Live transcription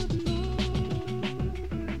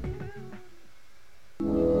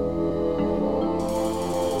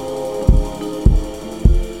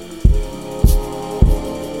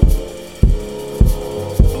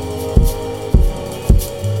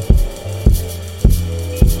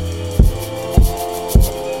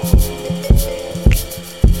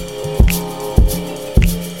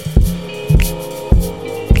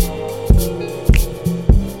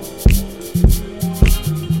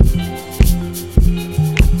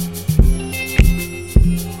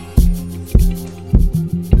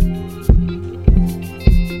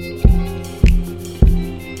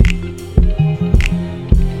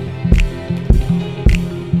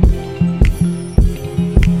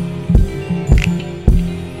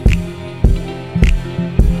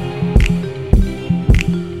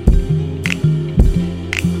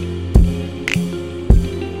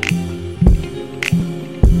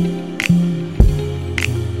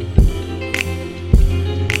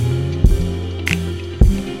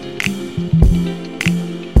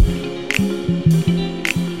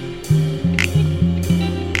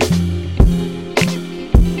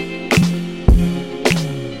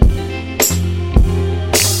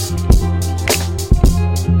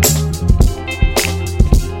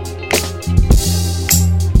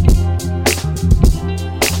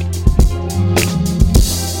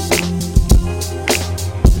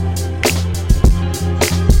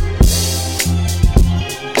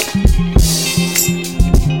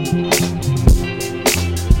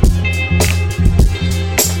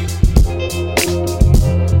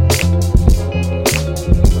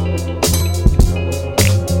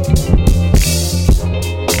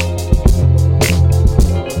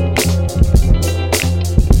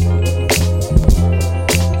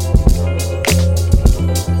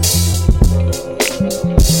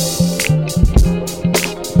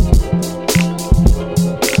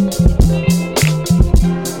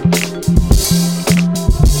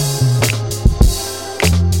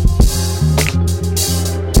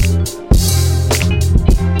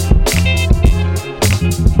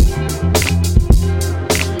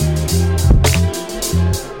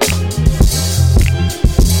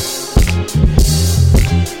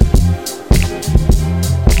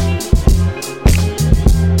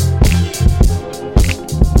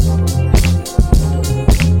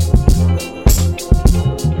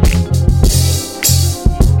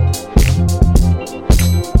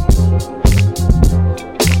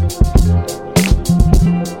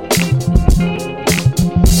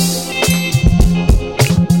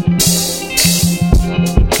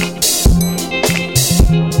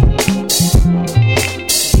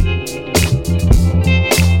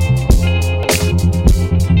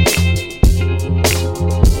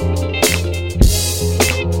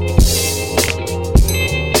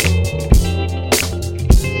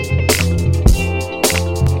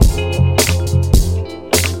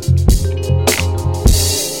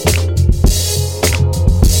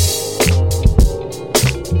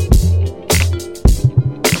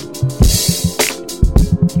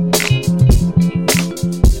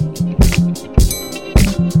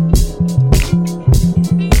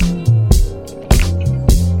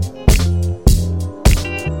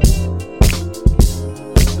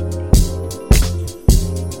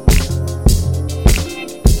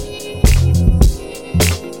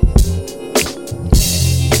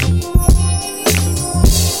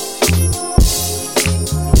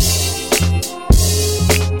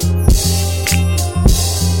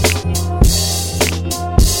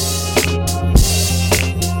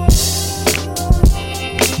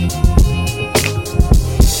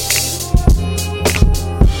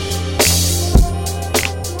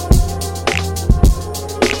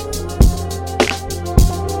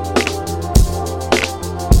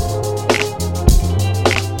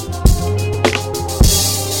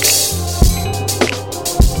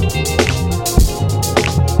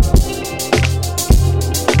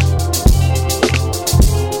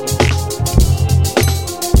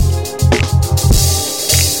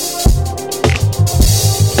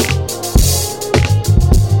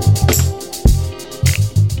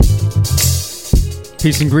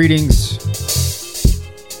Peace and greetings.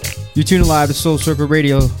 You're tuning live to Soul Circle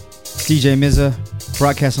Radio. It's DJ Mza,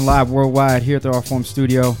 broadcasting live worldwide here at the Art Form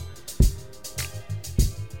Studio.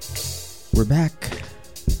 We're back.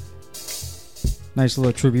 Nice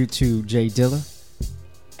little tribute to Jay Dilla.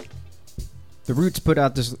 The Roots put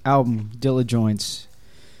out this album, Dilla Joints,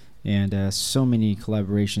 and so many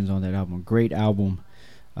collaborations on that album. Great album.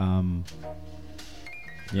 Yeah,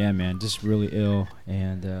 man, just really ill.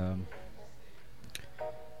 And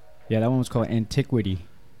yeah, that one was called Antiquity,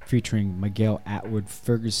 featuring Miguel Atwood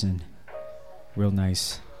Ferguson. Real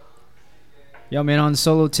nice. Yo, man, on the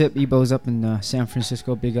solo tip, Ebo's up in San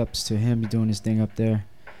Francisco. Big ups to him doing his thing up there.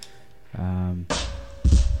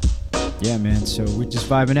 Yeah, man, so we're just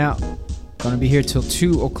vibing out. Gonna be here till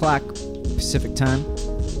 2 o'clock Pacific time.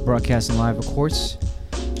 Broadcasting live, of course.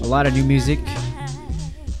 A lot of new music.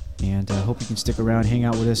 And I hope you can stick around, hang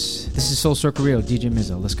out with us. This is Soul Circle Radio, DJ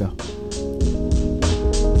Mza. Let's go.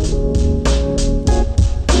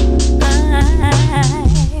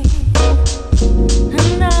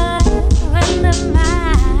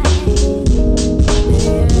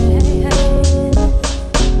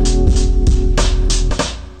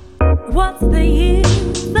 What's the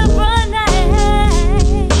use of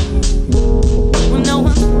running when no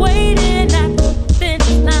one's waiting at the finish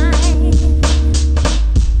line?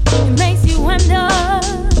 It makes you wonder,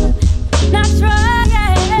 not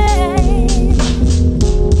trying.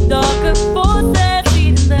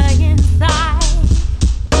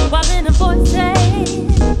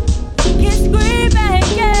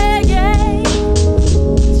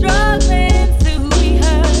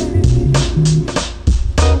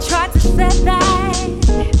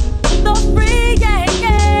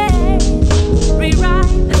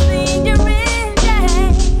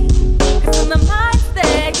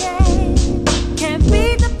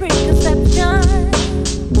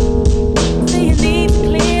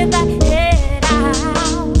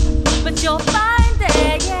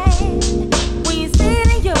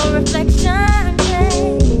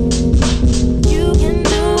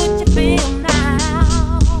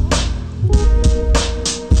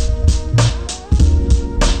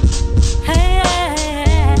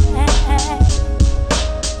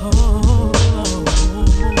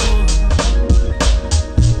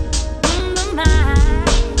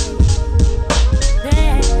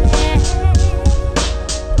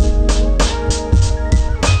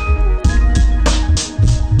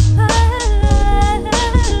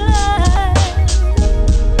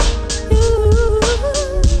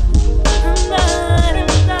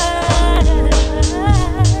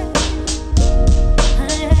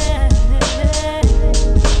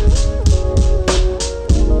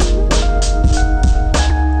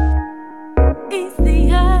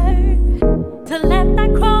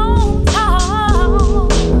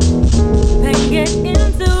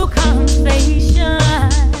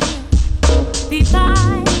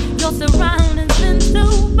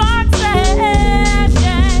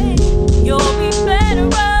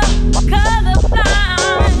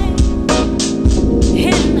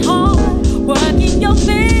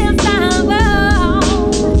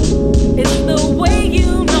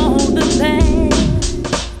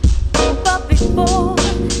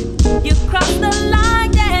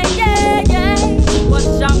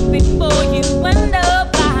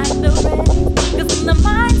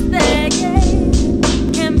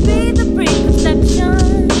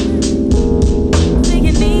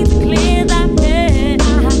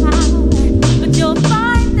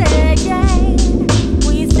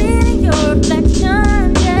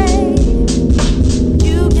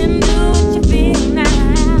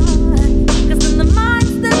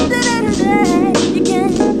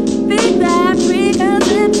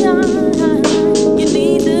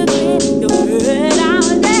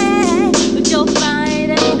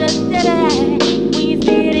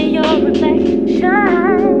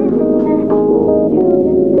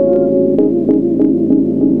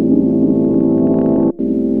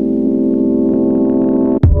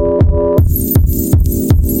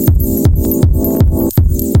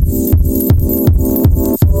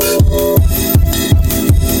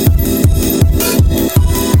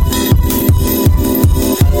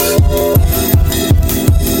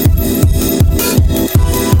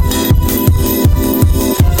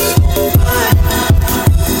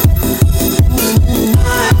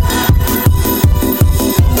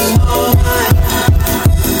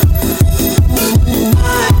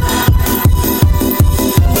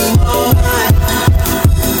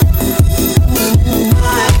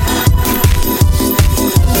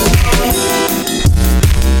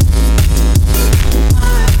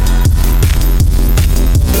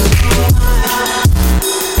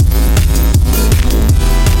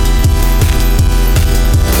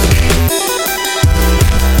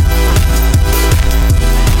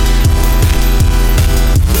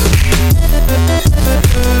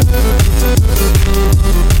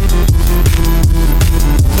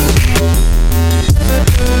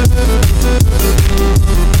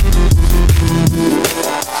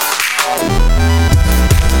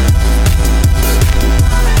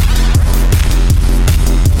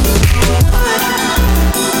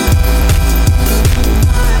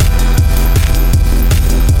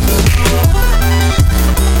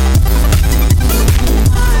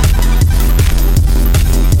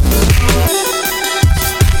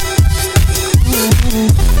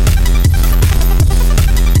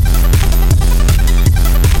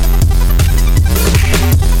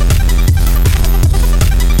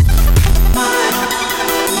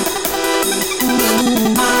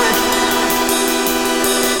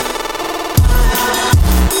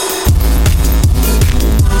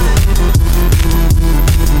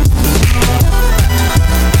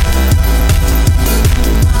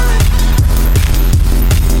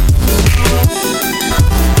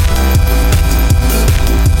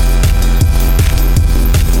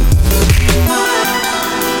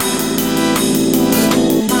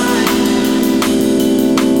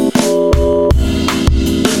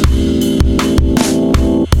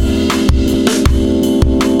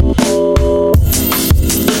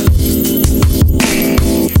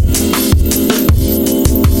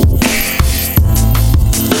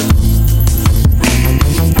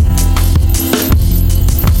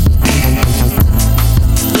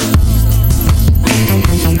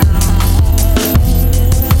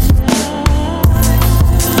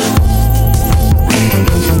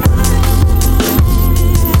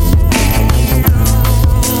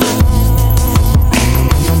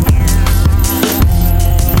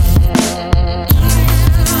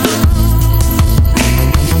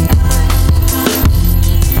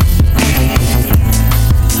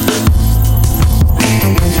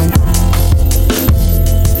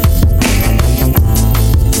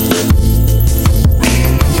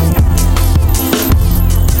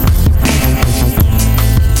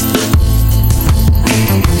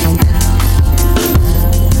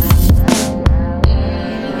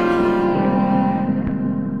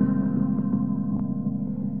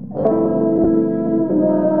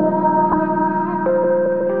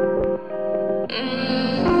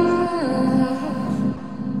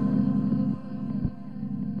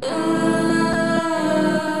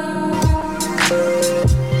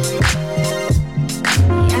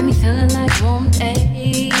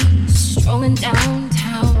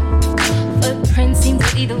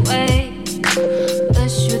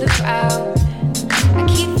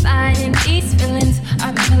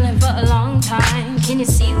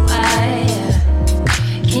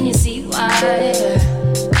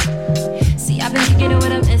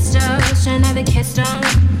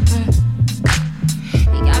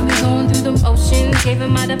 gave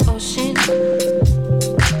him my devotion.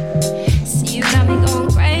 See, you got me going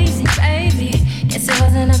crazy, baby. Guess it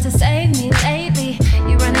wasn't enough to save me lately.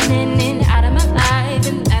 You running in and out of my life,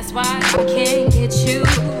 and that's why I can't get you.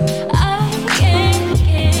 I can't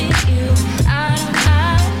get you out of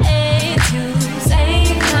my head to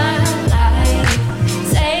save my life,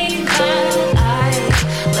 save my life.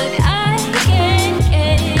 Look, I can't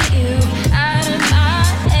get you out of my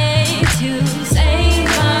head to save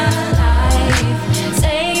my life,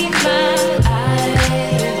 save my life.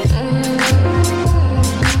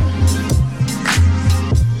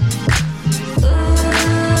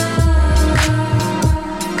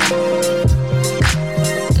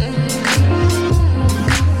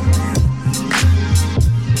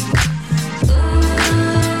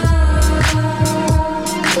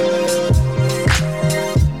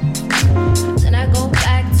 Then I go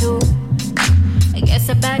back to, I guess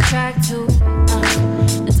I backtrack to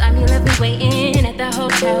the time you left me waiting at the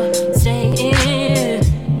hotel, staying.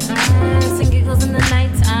 Some giggles in the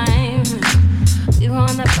nighttime. We were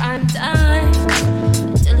on the prime time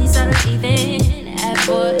until he started leaving at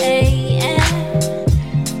 4 a.m.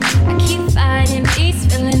 I keep fighting these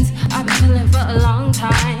feelings I've been feeling for a long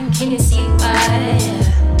time. Can you see why?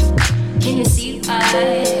 Can you see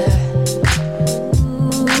why?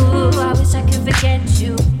 Ooh, I wish I could forget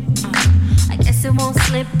you. I guess it won't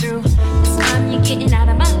slip through. This time you're getting out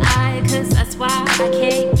of my life, 'cause that's why I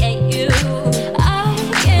can't get you. I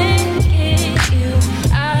can't get you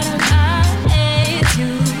out of my head to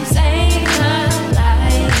save my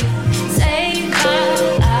life, save my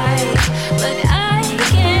life. But I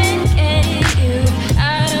can't get you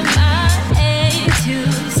out of my head to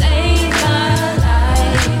save my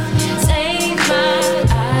life, save my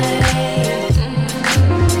life.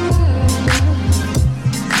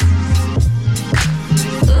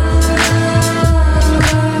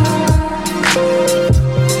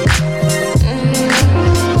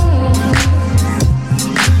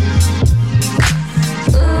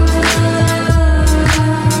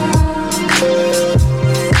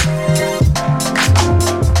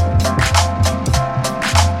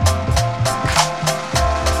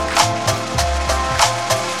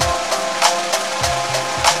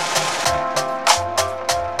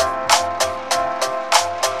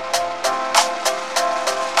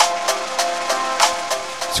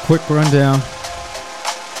 It's a quick rundown.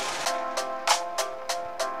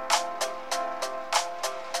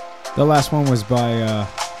 The last one was by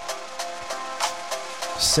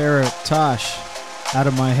Sarah Tosh, Out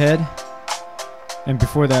of My Head. And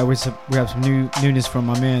before that, we have some newness from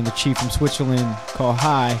my man, the Chief from Switzerland, called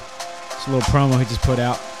High. It's a little promo he just put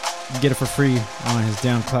out. You can get it for free on his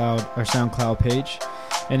SoundCloud page.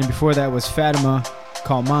 And then before that was Fatima,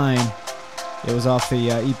 called Mine. It was off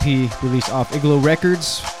the EP released off Igloo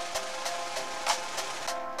Records.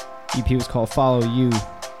 EP was called Follow You.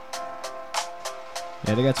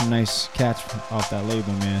 Yeah, they got some nice cats off that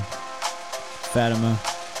label, man. Fatima,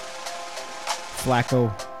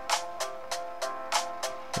 Flacco.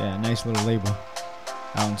 Yeah, nice little label.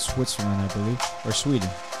 Out in Switzerland, I believe. Or Sweden.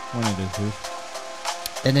 One of the two.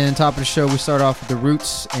 And then on top of the show, we start off with The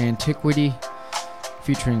Roots Antiquity,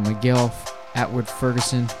 featuring Miguel Atwood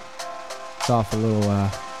Ferguson. It's off a little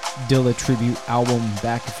Dilla tribute album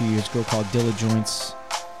back a few years ago called Dilla Joints.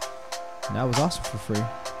 And that was awesome for free.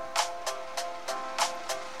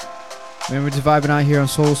 Man, we're just vibing out here on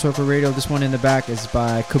Soul Surfer Radio. This one in the back is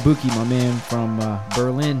by Kabuki, my man from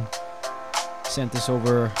Berlin. Sent this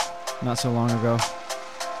over not so long ago.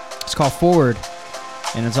 It's called Forward,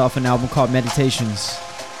 and it's off an album called Meditations.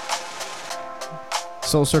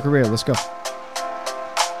 Soul Surfer Radio, let's go.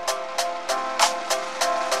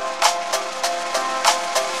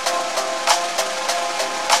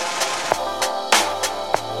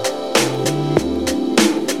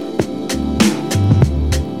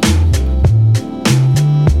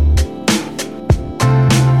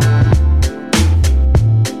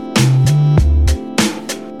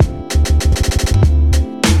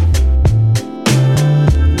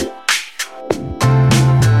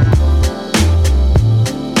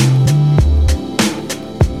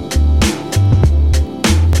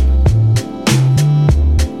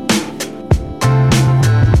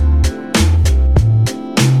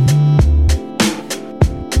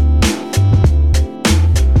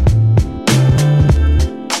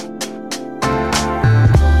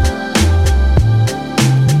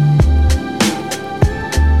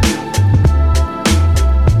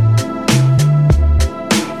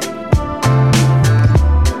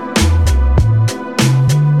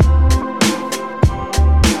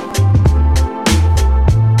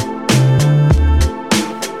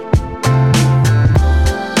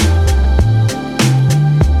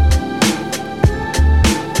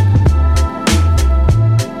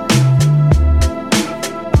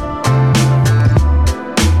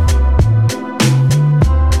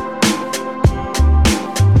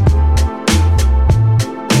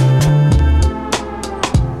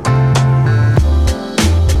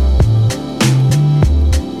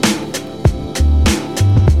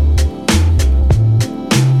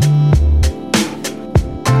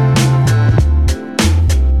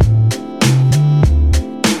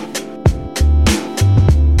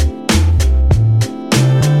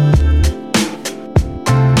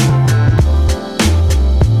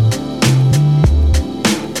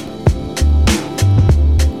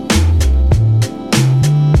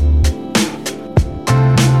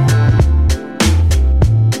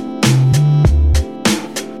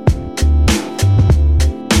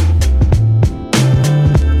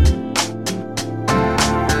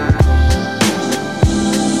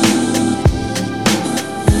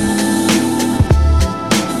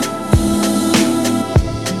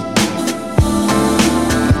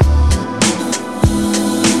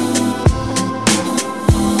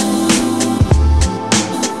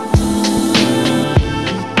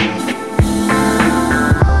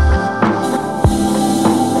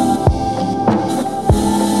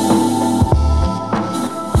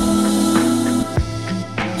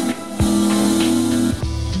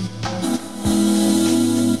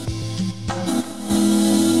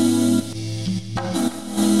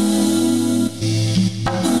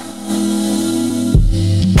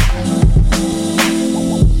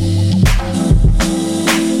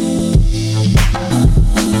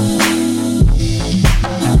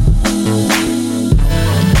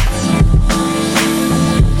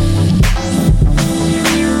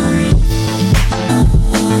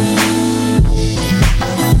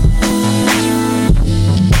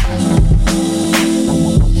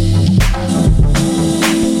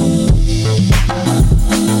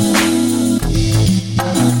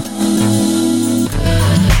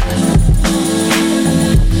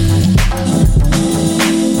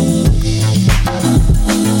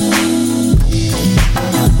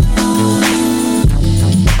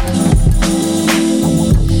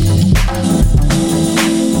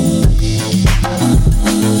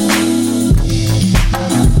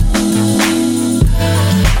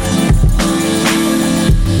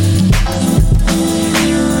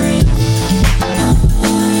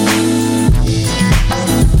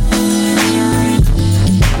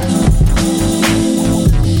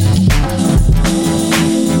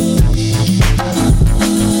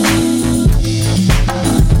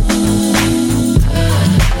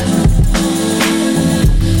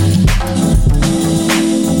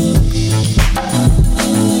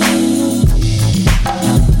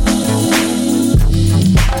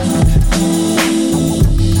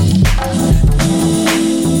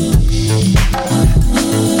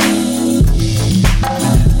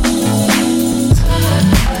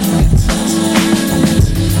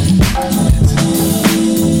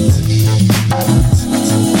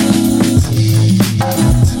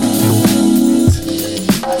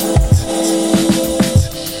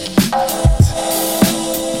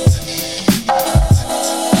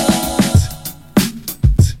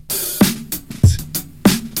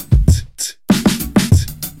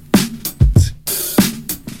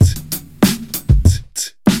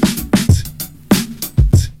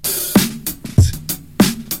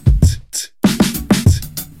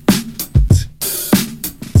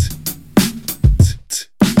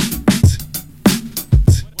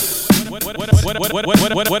 What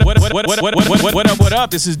up?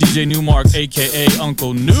 This is DJ Newmark, aka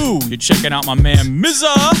Uncle New. You're checking out my man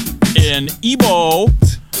Mza in Ebo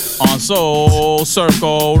on Soul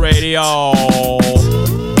Circle Radio.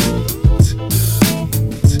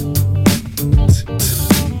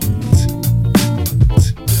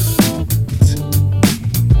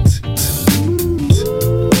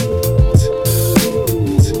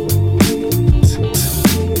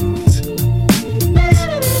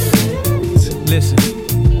 Listen,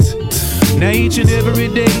 now each and every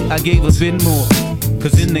day I gave a bit more.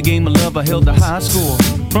 Cause in the game of love I held a high score.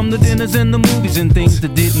 From the dinners and the movies and things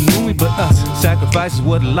that didn't move me, but sacrifice is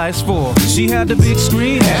what life's for. She had the big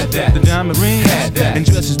screen, had that. The diamond rings, had that. And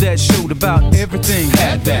dresses that showed about everything,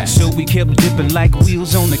 had that. So we kept dipping like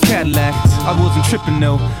wheels on the Cadillac. I wasn't tripping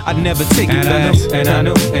though, I'd never take it back. And I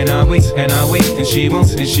know, and I wait, and she won't,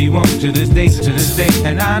 to this day,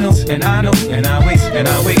 And I know, and I know, and I wait, and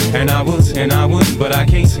I would, but I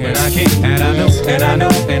can't, and I can't. And I know, and I know,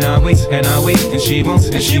 and I wait, and she won't,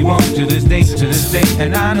 to this day,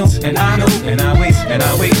 And I know, and I know, and I wait, and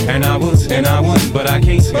I would, but I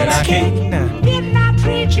can't, and I can't. Didn't I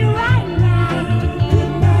treat you right now?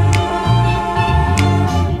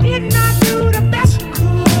 Didn't I do the best I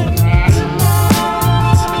could?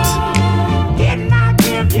 Didn't I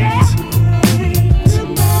give you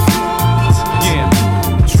everything? Yeah,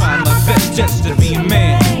 trying my best just to be a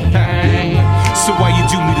man. So why you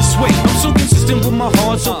do me this way? I'm so consistent with my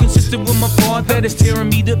heart, so consistent with my part that it's tearing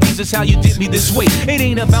me to pieces how you did me this way. It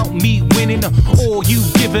ain't about me winning or you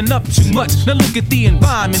giving up too much. Now look at the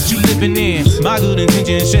environment you living in. My good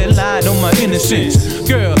intentions shed light on my innocence.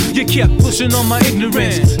 Girl, you kept pushing on my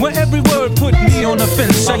ignorance. Where every word put me on the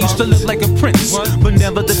fence. I used to look like a prince, but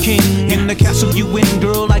never the king. In the castle you win,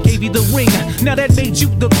 girl, I gave you the ring. Now that made you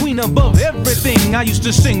the queen above everything. I used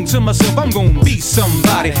to sing to myself, I'm gonna be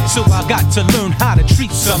somebody. So I got to learn how to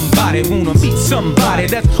treat somebody. Wanna meet somebody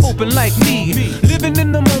that's open like me. Living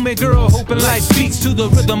in the moment, girl, hoping life beats to the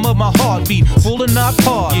rhythm of my heartbeat. Full and not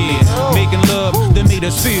partly. Yeah. Making love that made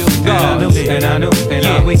us feel godly. And I know, and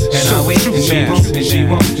I wait, and I wait, and she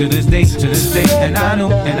won't, to this day, And I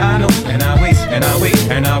know, and I know, and I wait, and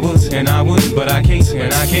I would, but I can't,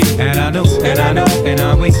 and I can't. And I know, and I know, and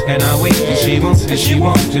I wait, and and she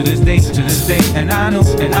won't, to this day, And I know,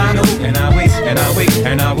 and I know, and I wait, and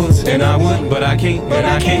I would, but I can't, and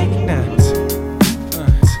I can't.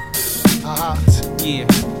 Yeah.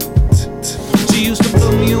 She used to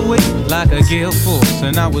blow me away like a gale force,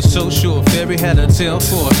 and I was so sure Ferry had a tail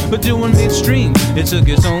for it. But during midstream, it took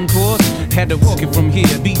its own course. Had to walk it from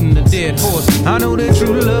here, beating the dead horse. I know that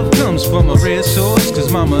true love comes from a red source, cause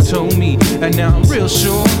mama told me, and now I'm real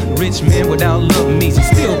sure. Rich man without love means he's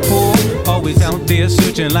still poor. Always out there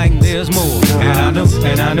searching like there's more. And I know,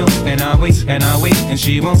 and I know, and I wait, and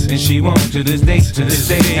she won't, to this day,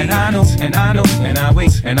 And I know, and I know, and I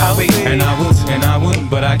wait, and I would,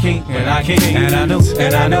 but I can't, and I can't. And I know,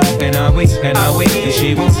 and I know, and I wait, and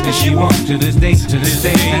she won't, to this day,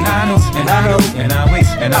 And I know, and I know, and I wait,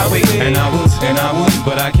 and I would,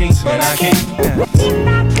 but I can't, and I can't. Didn't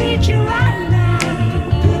I treat you right now?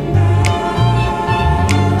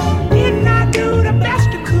 Didn't I do the best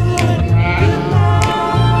I could?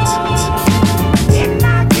 Didn't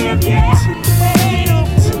I give you everything?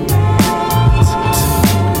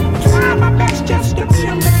 Try my best just to be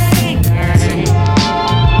a man.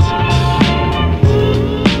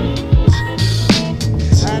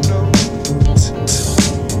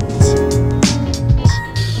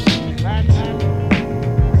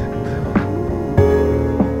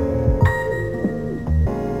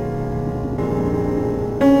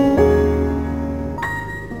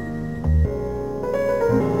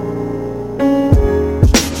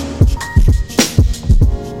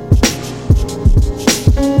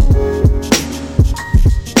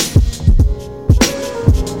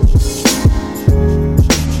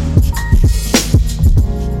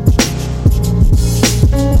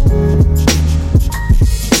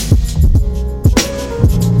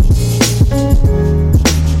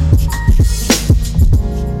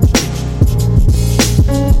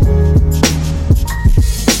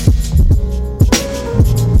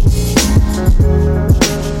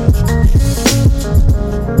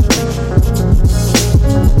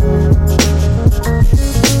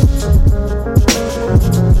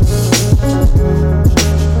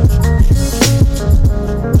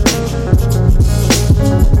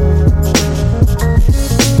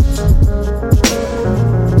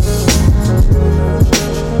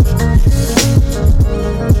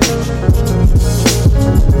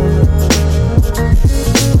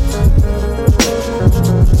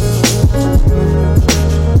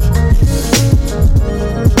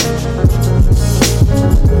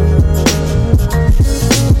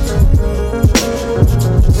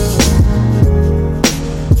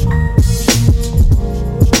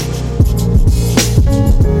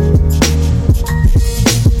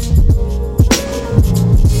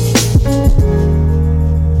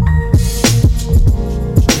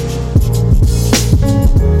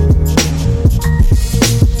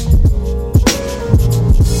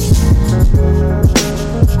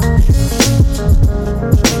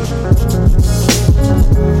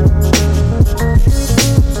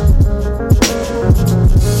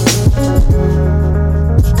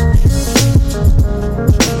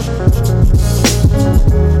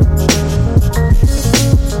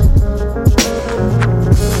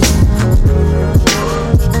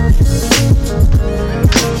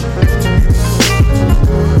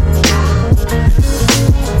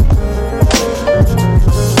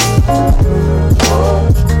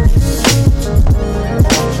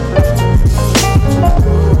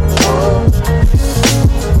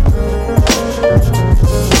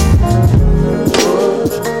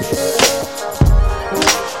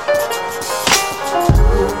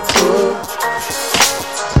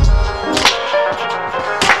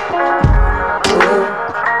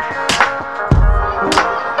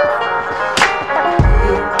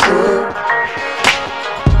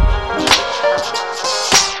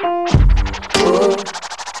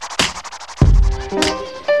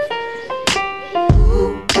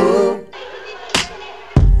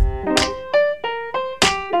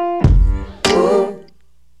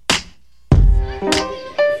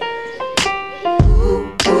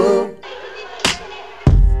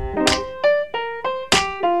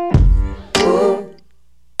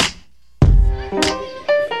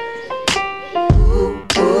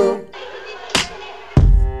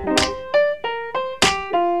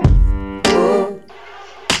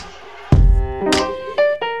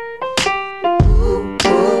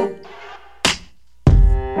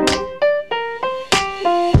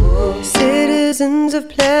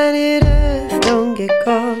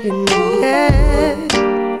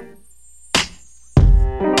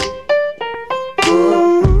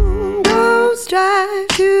 drive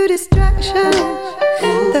to distraction.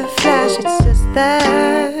 The flash, it's just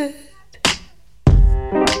that.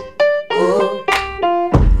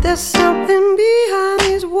 There's something behind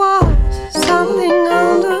these walls, something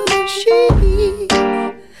under the sheet.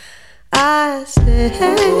 I say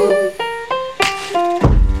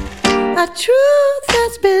a truth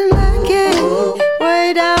that's been lacking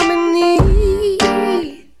way down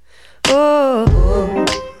beneath. Oh,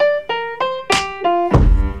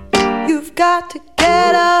 you've got to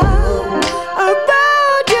get up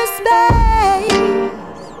around your space.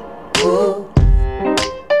 Oh.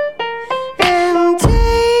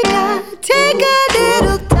 Take a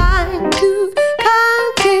little time to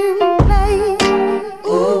contemplate.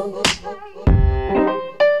 Ooh.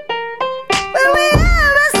 Will we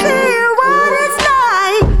ever see what it's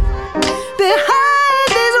like behind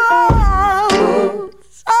these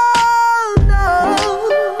walls? Oh no.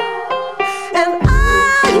 And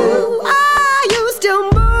are you still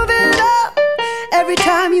moving up every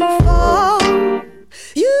time you fall?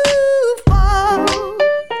 You fall.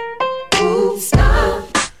 Ooh, stop.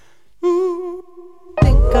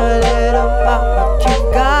 Think a little about what you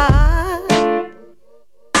got.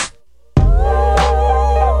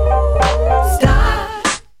 Stop.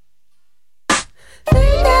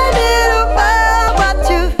 Think a little about what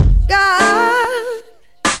you got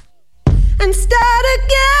and start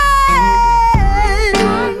again.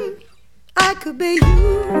 I could be you,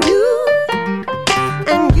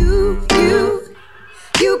 and you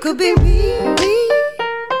could be me,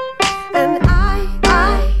 and I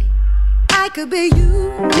could be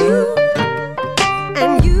you,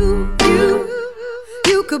 and you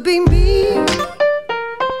could be me.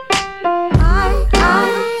 I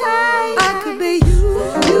could be you,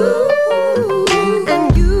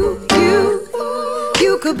 and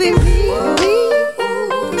you could be me,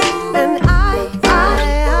 and I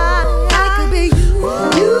could be you.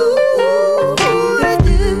 With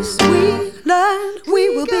this we learn, we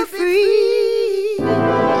will be free.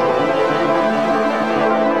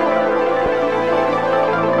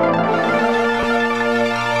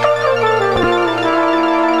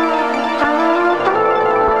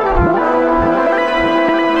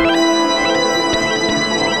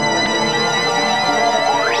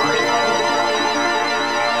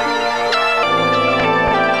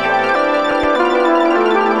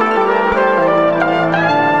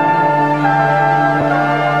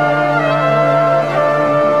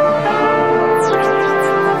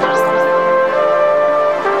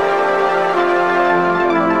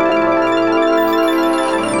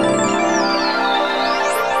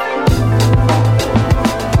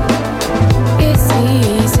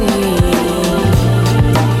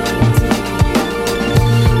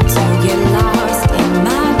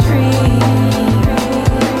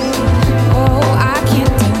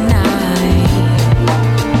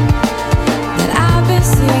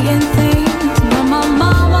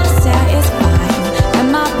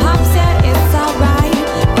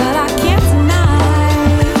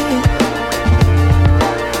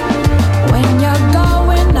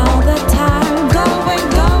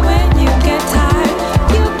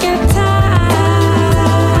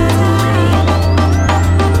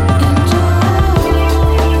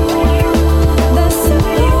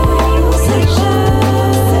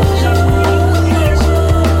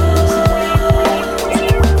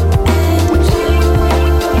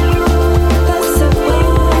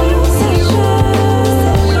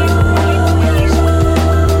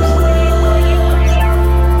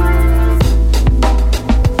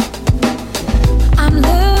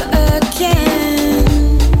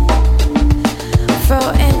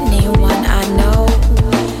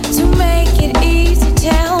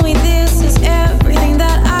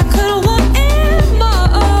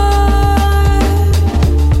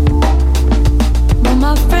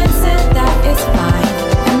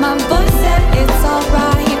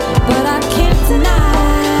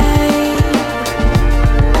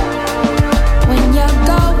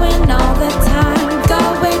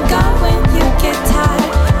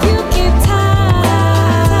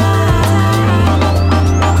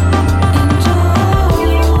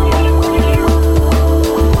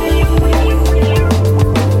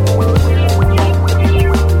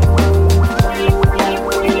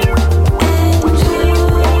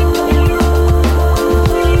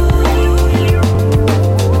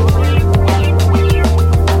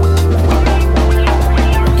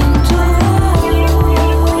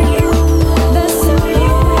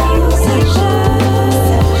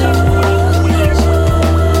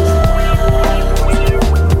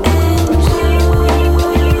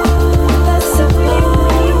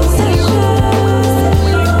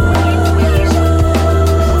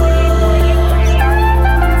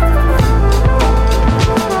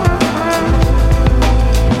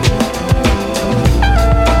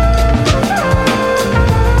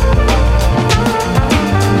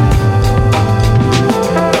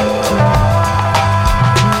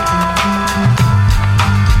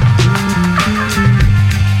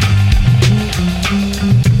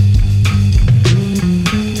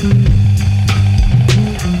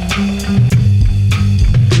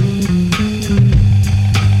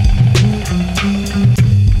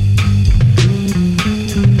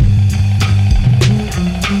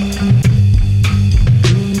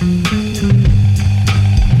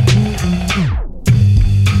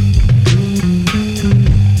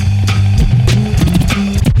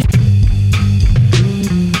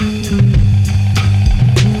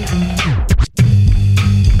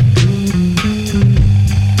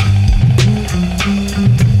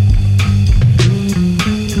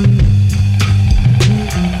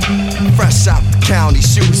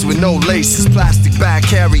 Cali shoes with no laces, plastic bag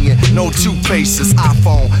carrying, no toothpastes,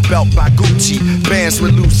 iPhone, belt by Gucci, bands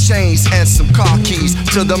with loose chains and some car keys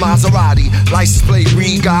to the Maserati. License plate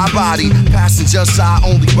read God body, passenger side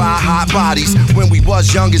only ride hot bodies. When we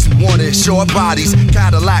was youngest, we wanted short bodies.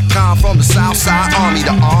 Cadillac con from the South Side Army.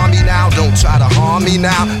 The army now, don't try to harm me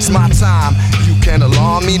now. It's my time, you can't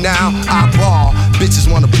alarm me now. I ball,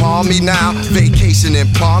 bitches wanna palm me now. Vacation in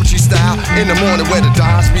palm tree style. In the morning where the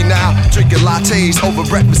dons be now. Drinking lattes over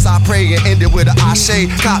breakfast, I pray and end it with a ashe.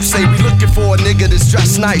 Cops say we looking for a nigga that's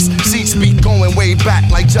dressed nice. Seats be going way back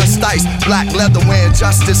like just ice. Black leather wearing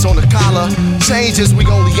justice on the collar. Changes we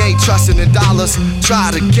only ain't trusting in dollars.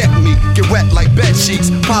 Try to get me, get wet like bed sheets.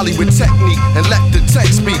 Poly with technique and let the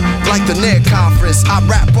text speak. Like the NED conference, I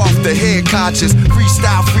rap off the head conscious.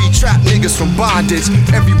 Freestyle free trap niggas from bondage.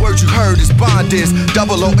 Every word you heard is bondage.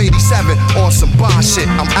 0087 on some bond shit.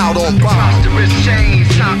 I'm out on bond. Wrist chains,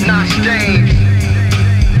 top notch stains.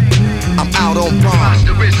 I'm out on bond.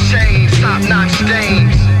 The wrist chains, top notch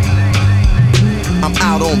stains. I'm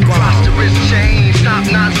out on bond. The wrist chains, top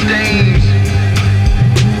notch stains.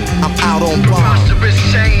 I'm out on bond. The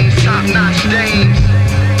wrist chains, top notch stains.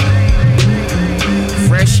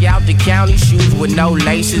 Fresh out the county, shoes with no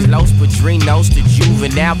laces, Los Padrinos, the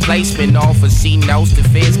juvenile placement on for C-notes. The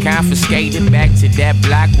feds confiscated back to that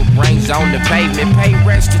block with brains on the pavement. Pay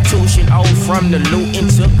restitution owed from the looting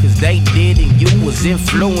took, cause they did and you was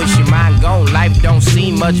influenced. Your mind gone, life don't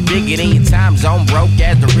seem much bigger than your time zone. Broke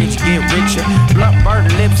as the rich get richer. Blunt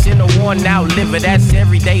burner lips in a worn out liver, that's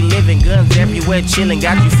everyday living. Guns everywhere chilling,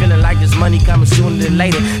 got you feeling like this money coming sooner than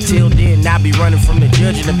later. Till then, I be running from the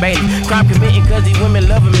judge and the bailiff. Crime committing cause these women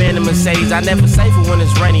love a man in Mercedes. I never safer when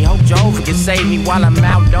it's rainy. Hope Jehovah can save me while I'm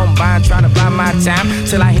out. Don't mind trying to buy my time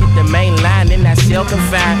till I hit the main line in that cell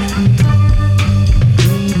confined.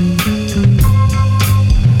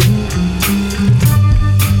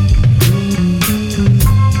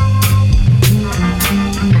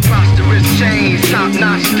 Preposterous chains, top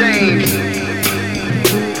notch stains.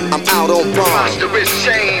 I'm out on bond. Preposterous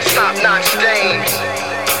chains, top notch stains.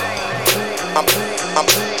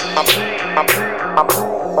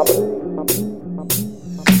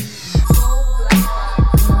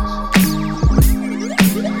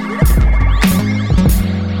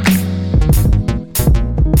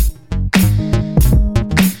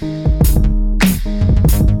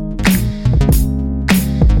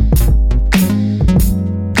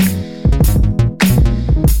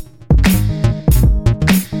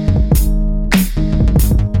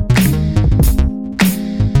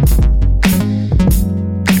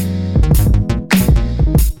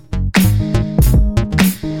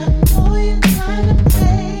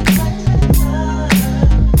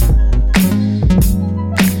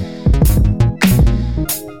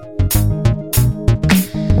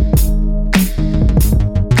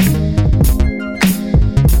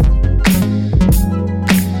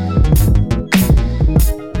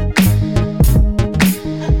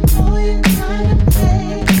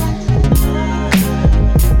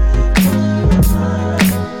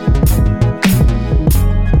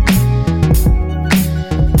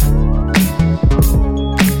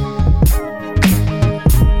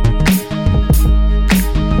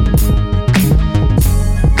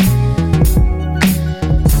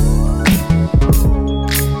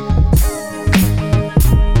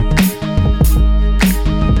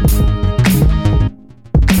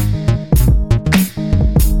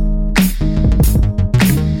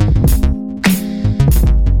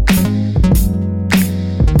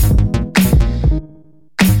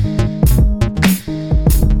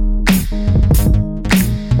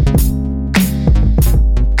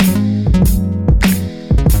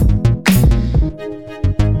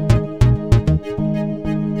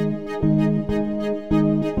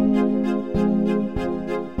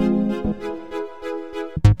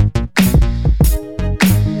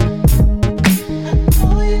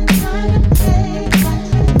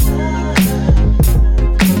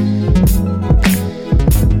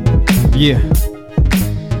 Yeah.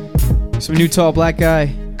 Some new tall black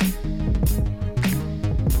guy.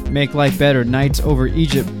 Make life better. Nights over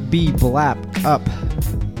Egypt. B Blap up.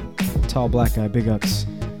 Tall black guy. Big ups.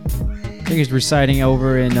 I think he's residing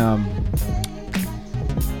over in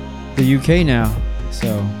the UK now.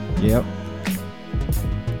 So, yep.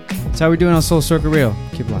 That's how we're doing on Soul Circle Radio.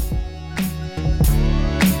 Keep it locked.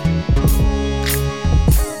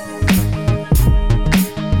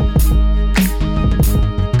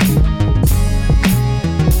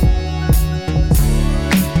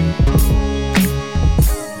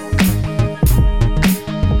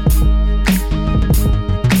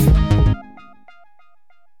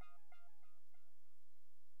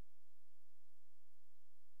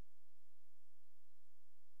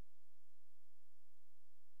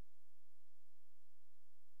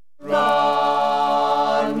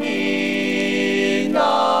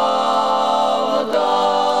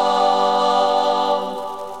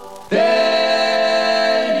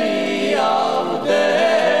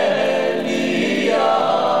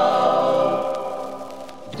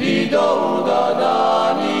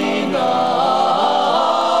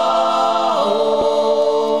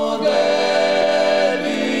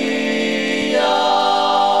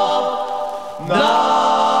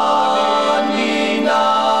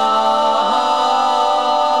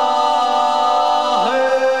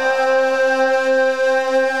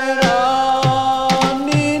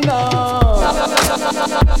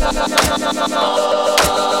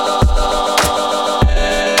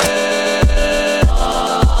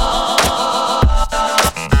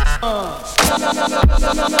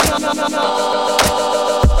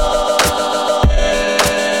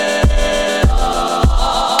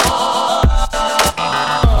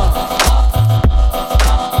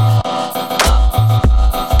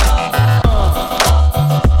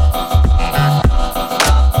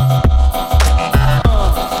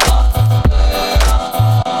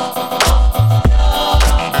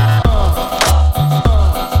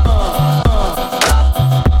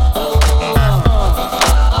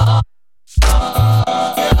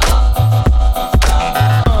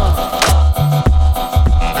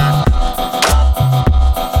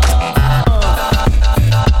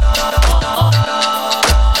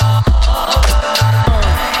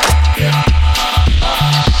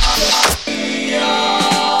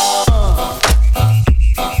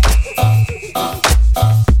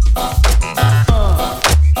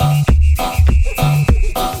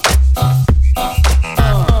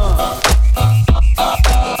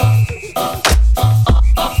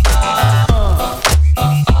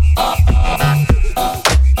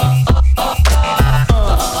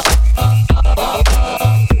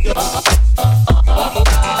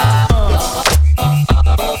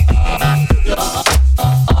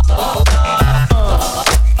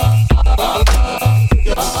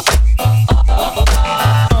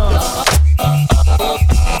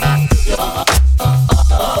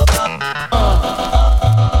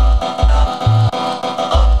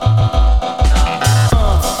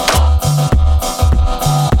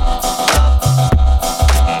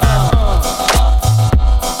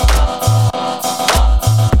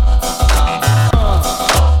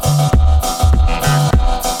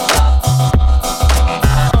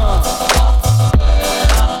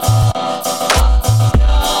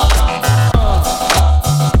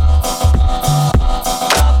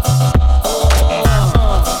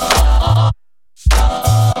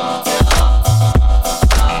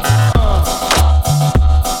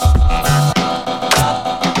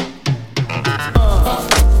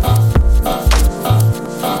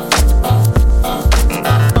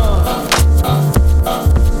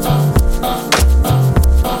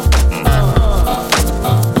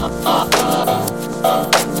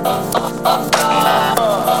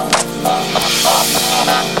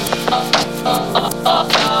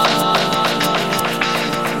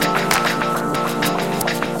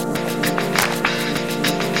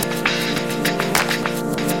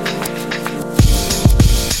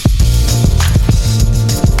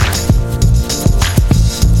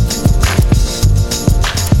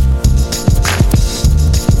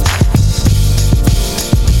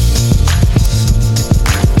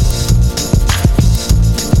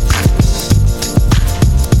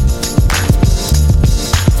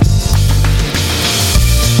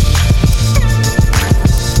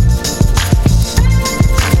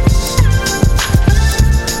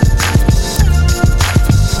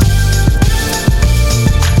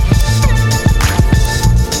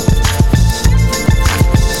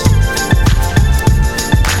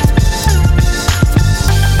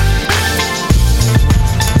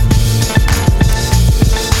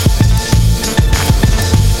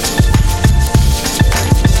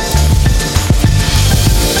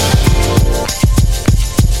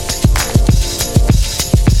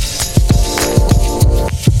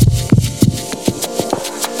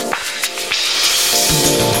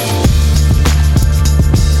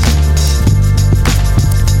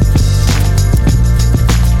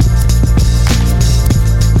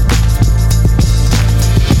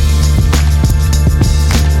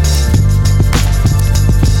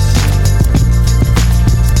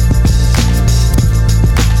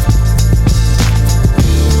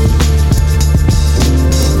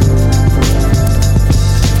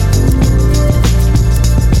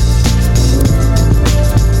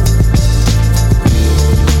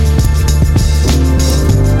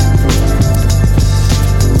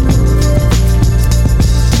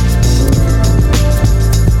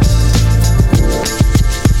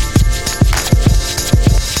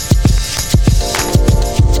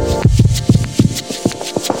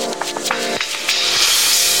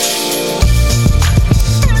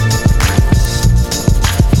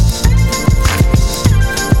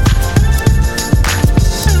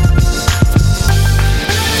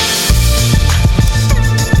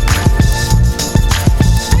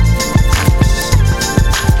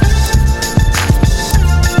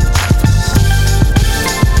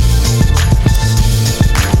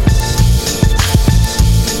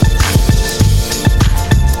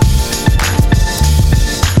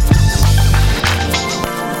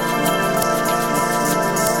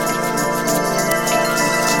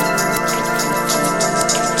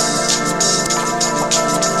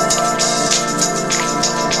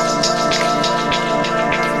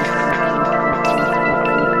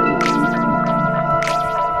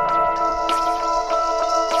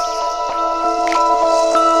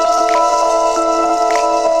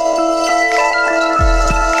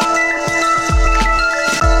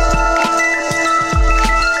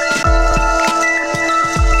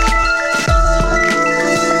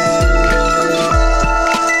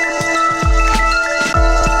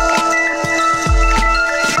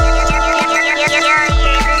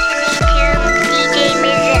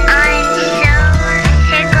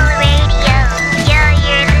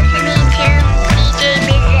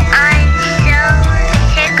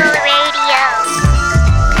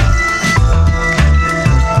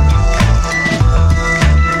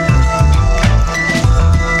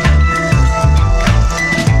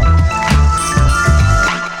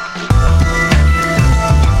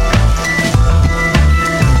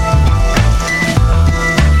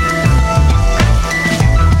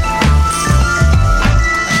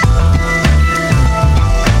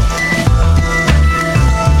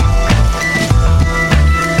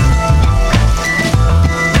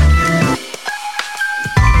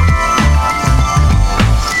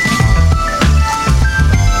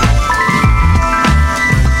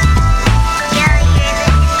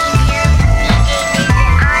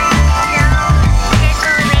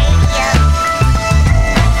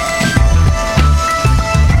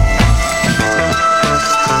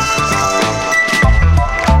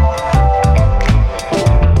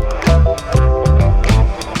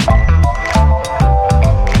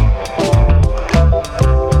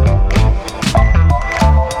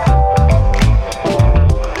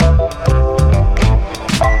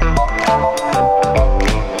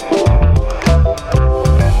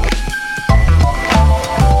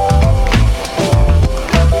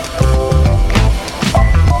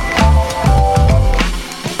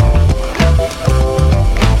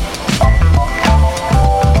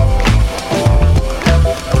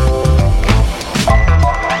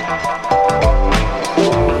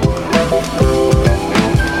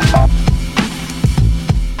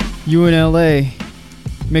 You in LA,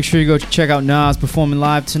 make sure you go check out Nas performing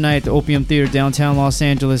live tonight at the Opium Theater, downtown Los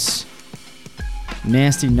Angeles.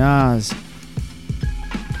 Nasty Nas.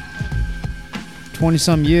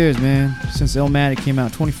 20-some years, man, since Illmatic came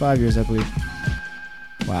out. 25 years, I believe.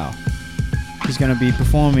 Wow. He's gonna be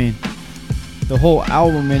performing the whole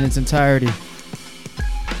album in its entirety.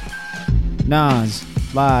 Nas,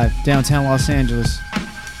 live, downtown Los Angeles.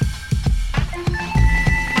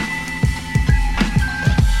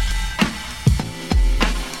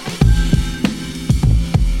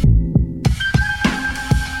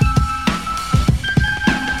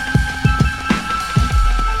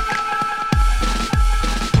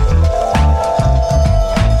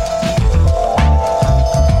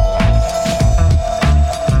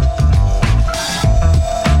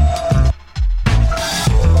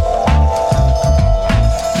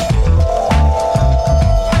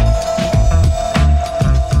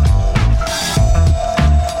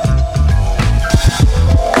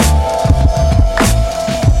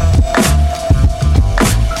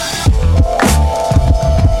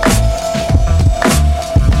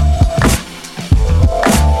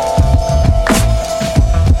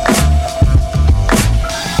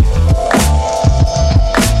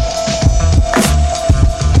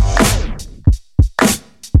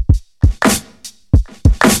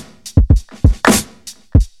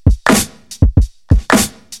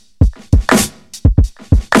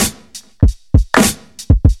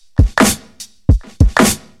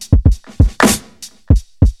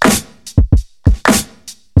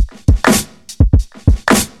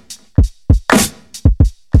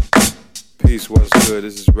 What's good?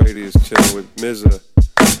 This is Radius chilling with Mza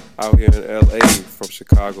out here in LA from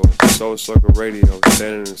Chicago. Soul Circle Radio,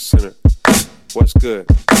 standing in the center. What's good?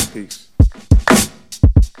 Peace.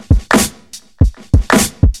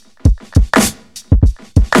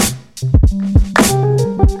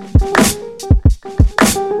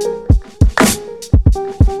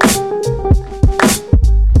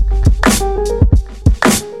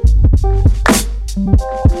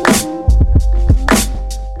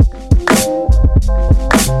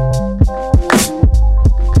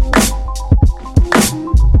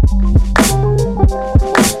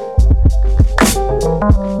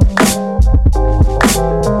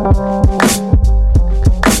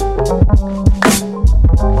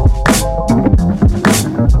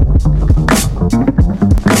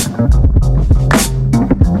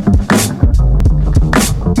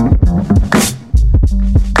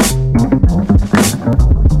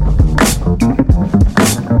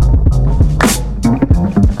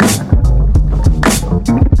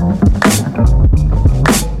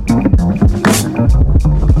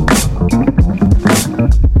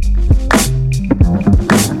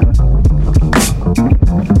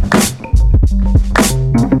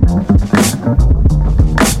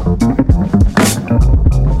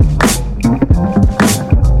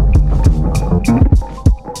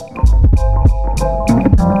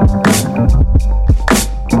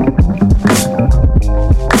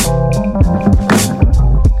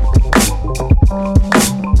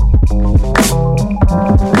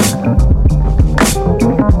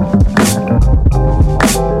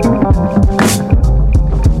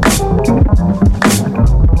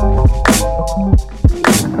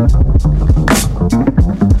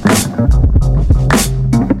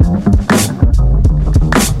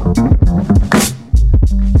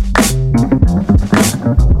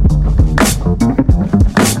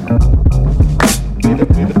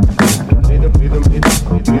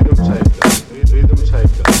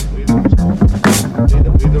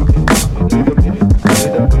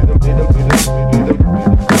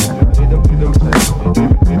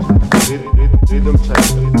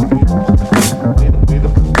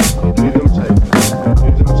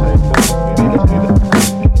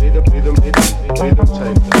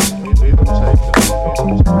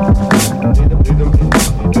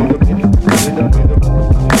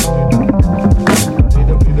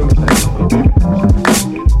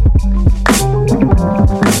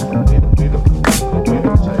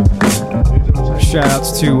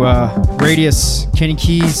 Radius, Kenny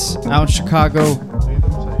Keys out in Chicago.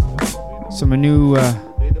 Some new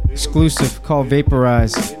exclusive called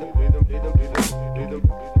Vaporize.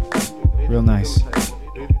 Real nice.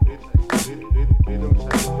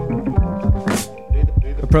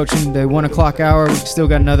 Approaching the 1 o'clock hour. We still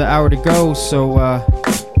got another hour to go, so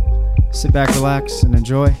sit back, relax, and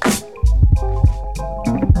enjoy.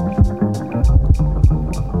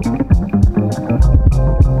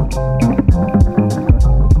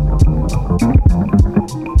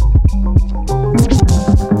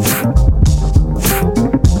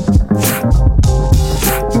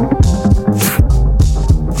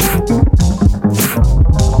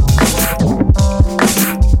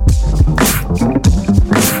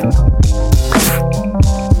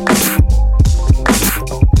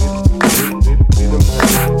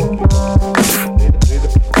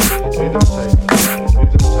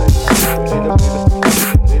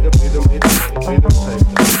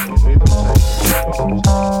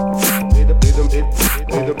 Got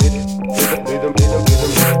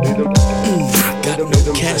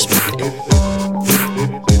no cash money.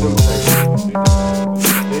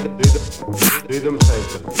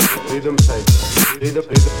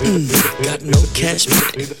 Got no cash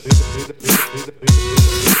money.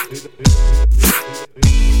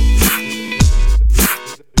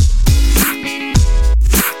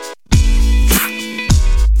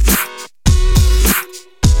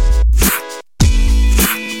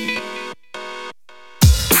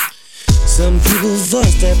 Some people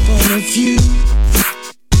voice their point of view.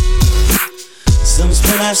 Some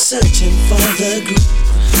spend life searching for the group.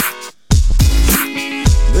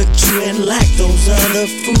 But you ain't like those other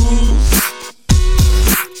fools,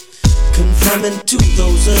 conforming to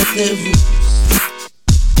those earthly rules.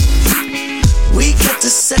 We got to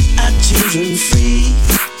set our children free.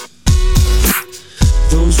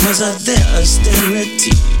 Those words are their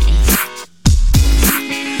austerity.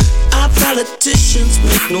 Our politicians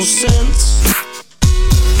make no sense.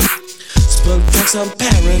 Spunk talks on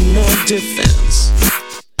paranoid defense.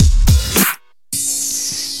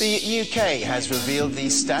 The UK has revealed the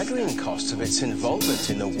staggering cost of its involvement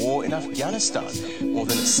in the war in Afghanistan, more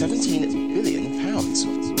than £17 billion.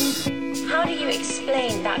 How do you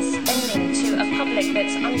explain that spending to a public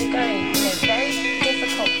that's undergoing very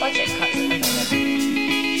difficult budget cuts at the moment?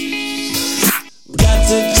 Got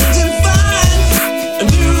to change and find a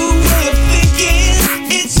new way of thinking.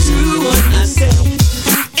 It's true what I said.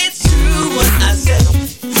 It's true what I said.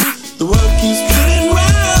 The world keeps spinning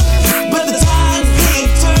round, but the tides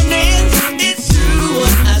ain't turning. It's true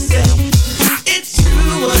what I said. It's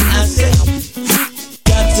true what I said.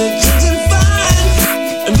 Got to change and find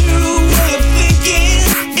a new way of thinking.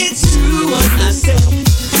 It's true what I said.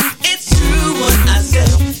 It's true what I said.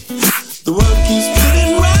 The world keeps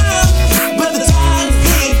spinning round, but the tides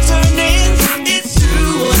ain't turning. It's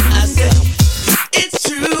true what I said. It's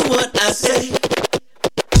true what I say.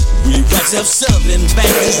 We watch self-serving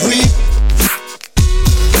bankers reap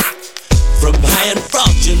from high and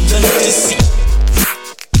fraudulent deceit.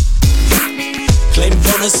 Claim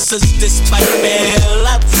bonuses despite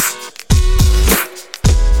bailouts,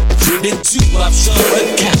 turned into offshore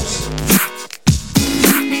accounts.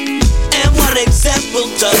 And what example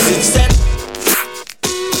does it set?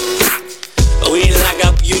 We lock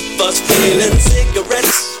up youth for stealing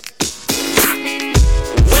cigarettes,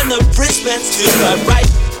 when the rich man stood by right,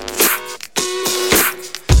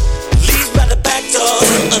 leaves by the back door,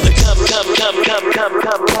 undercover, cover.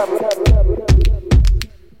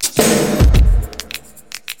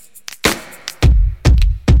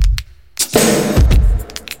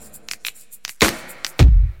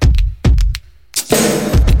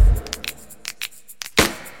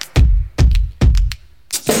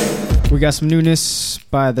 We got some newness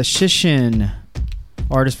by the Shishin,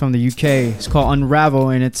 artist from the UK. It's called Unravel,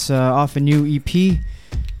 and it's off a new EP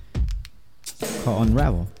called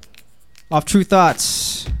Unravel. Off True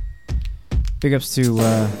Thoughts. Big ups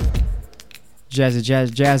to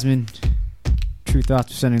Jasmine. True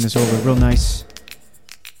Thoughts for sending this over. Real nice.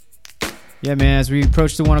 Yeah, man, as we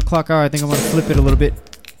approach the 1 o'clock hour, I think I'm going to flip it a little bit.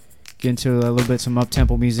 Get into a little bit some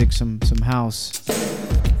up-tempo music, some house.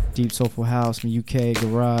 Deep soulful house, some UK,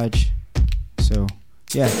 garage. So,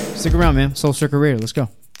 yeah, stick around, man. Soul Circle Radio, let's go.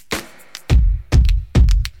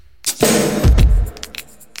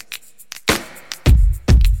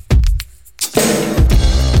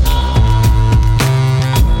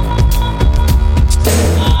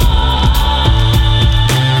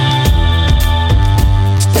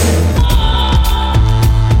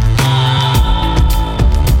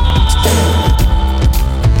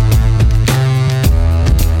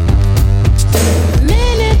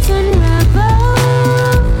 Minutes unravel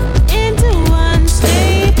into one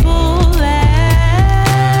state.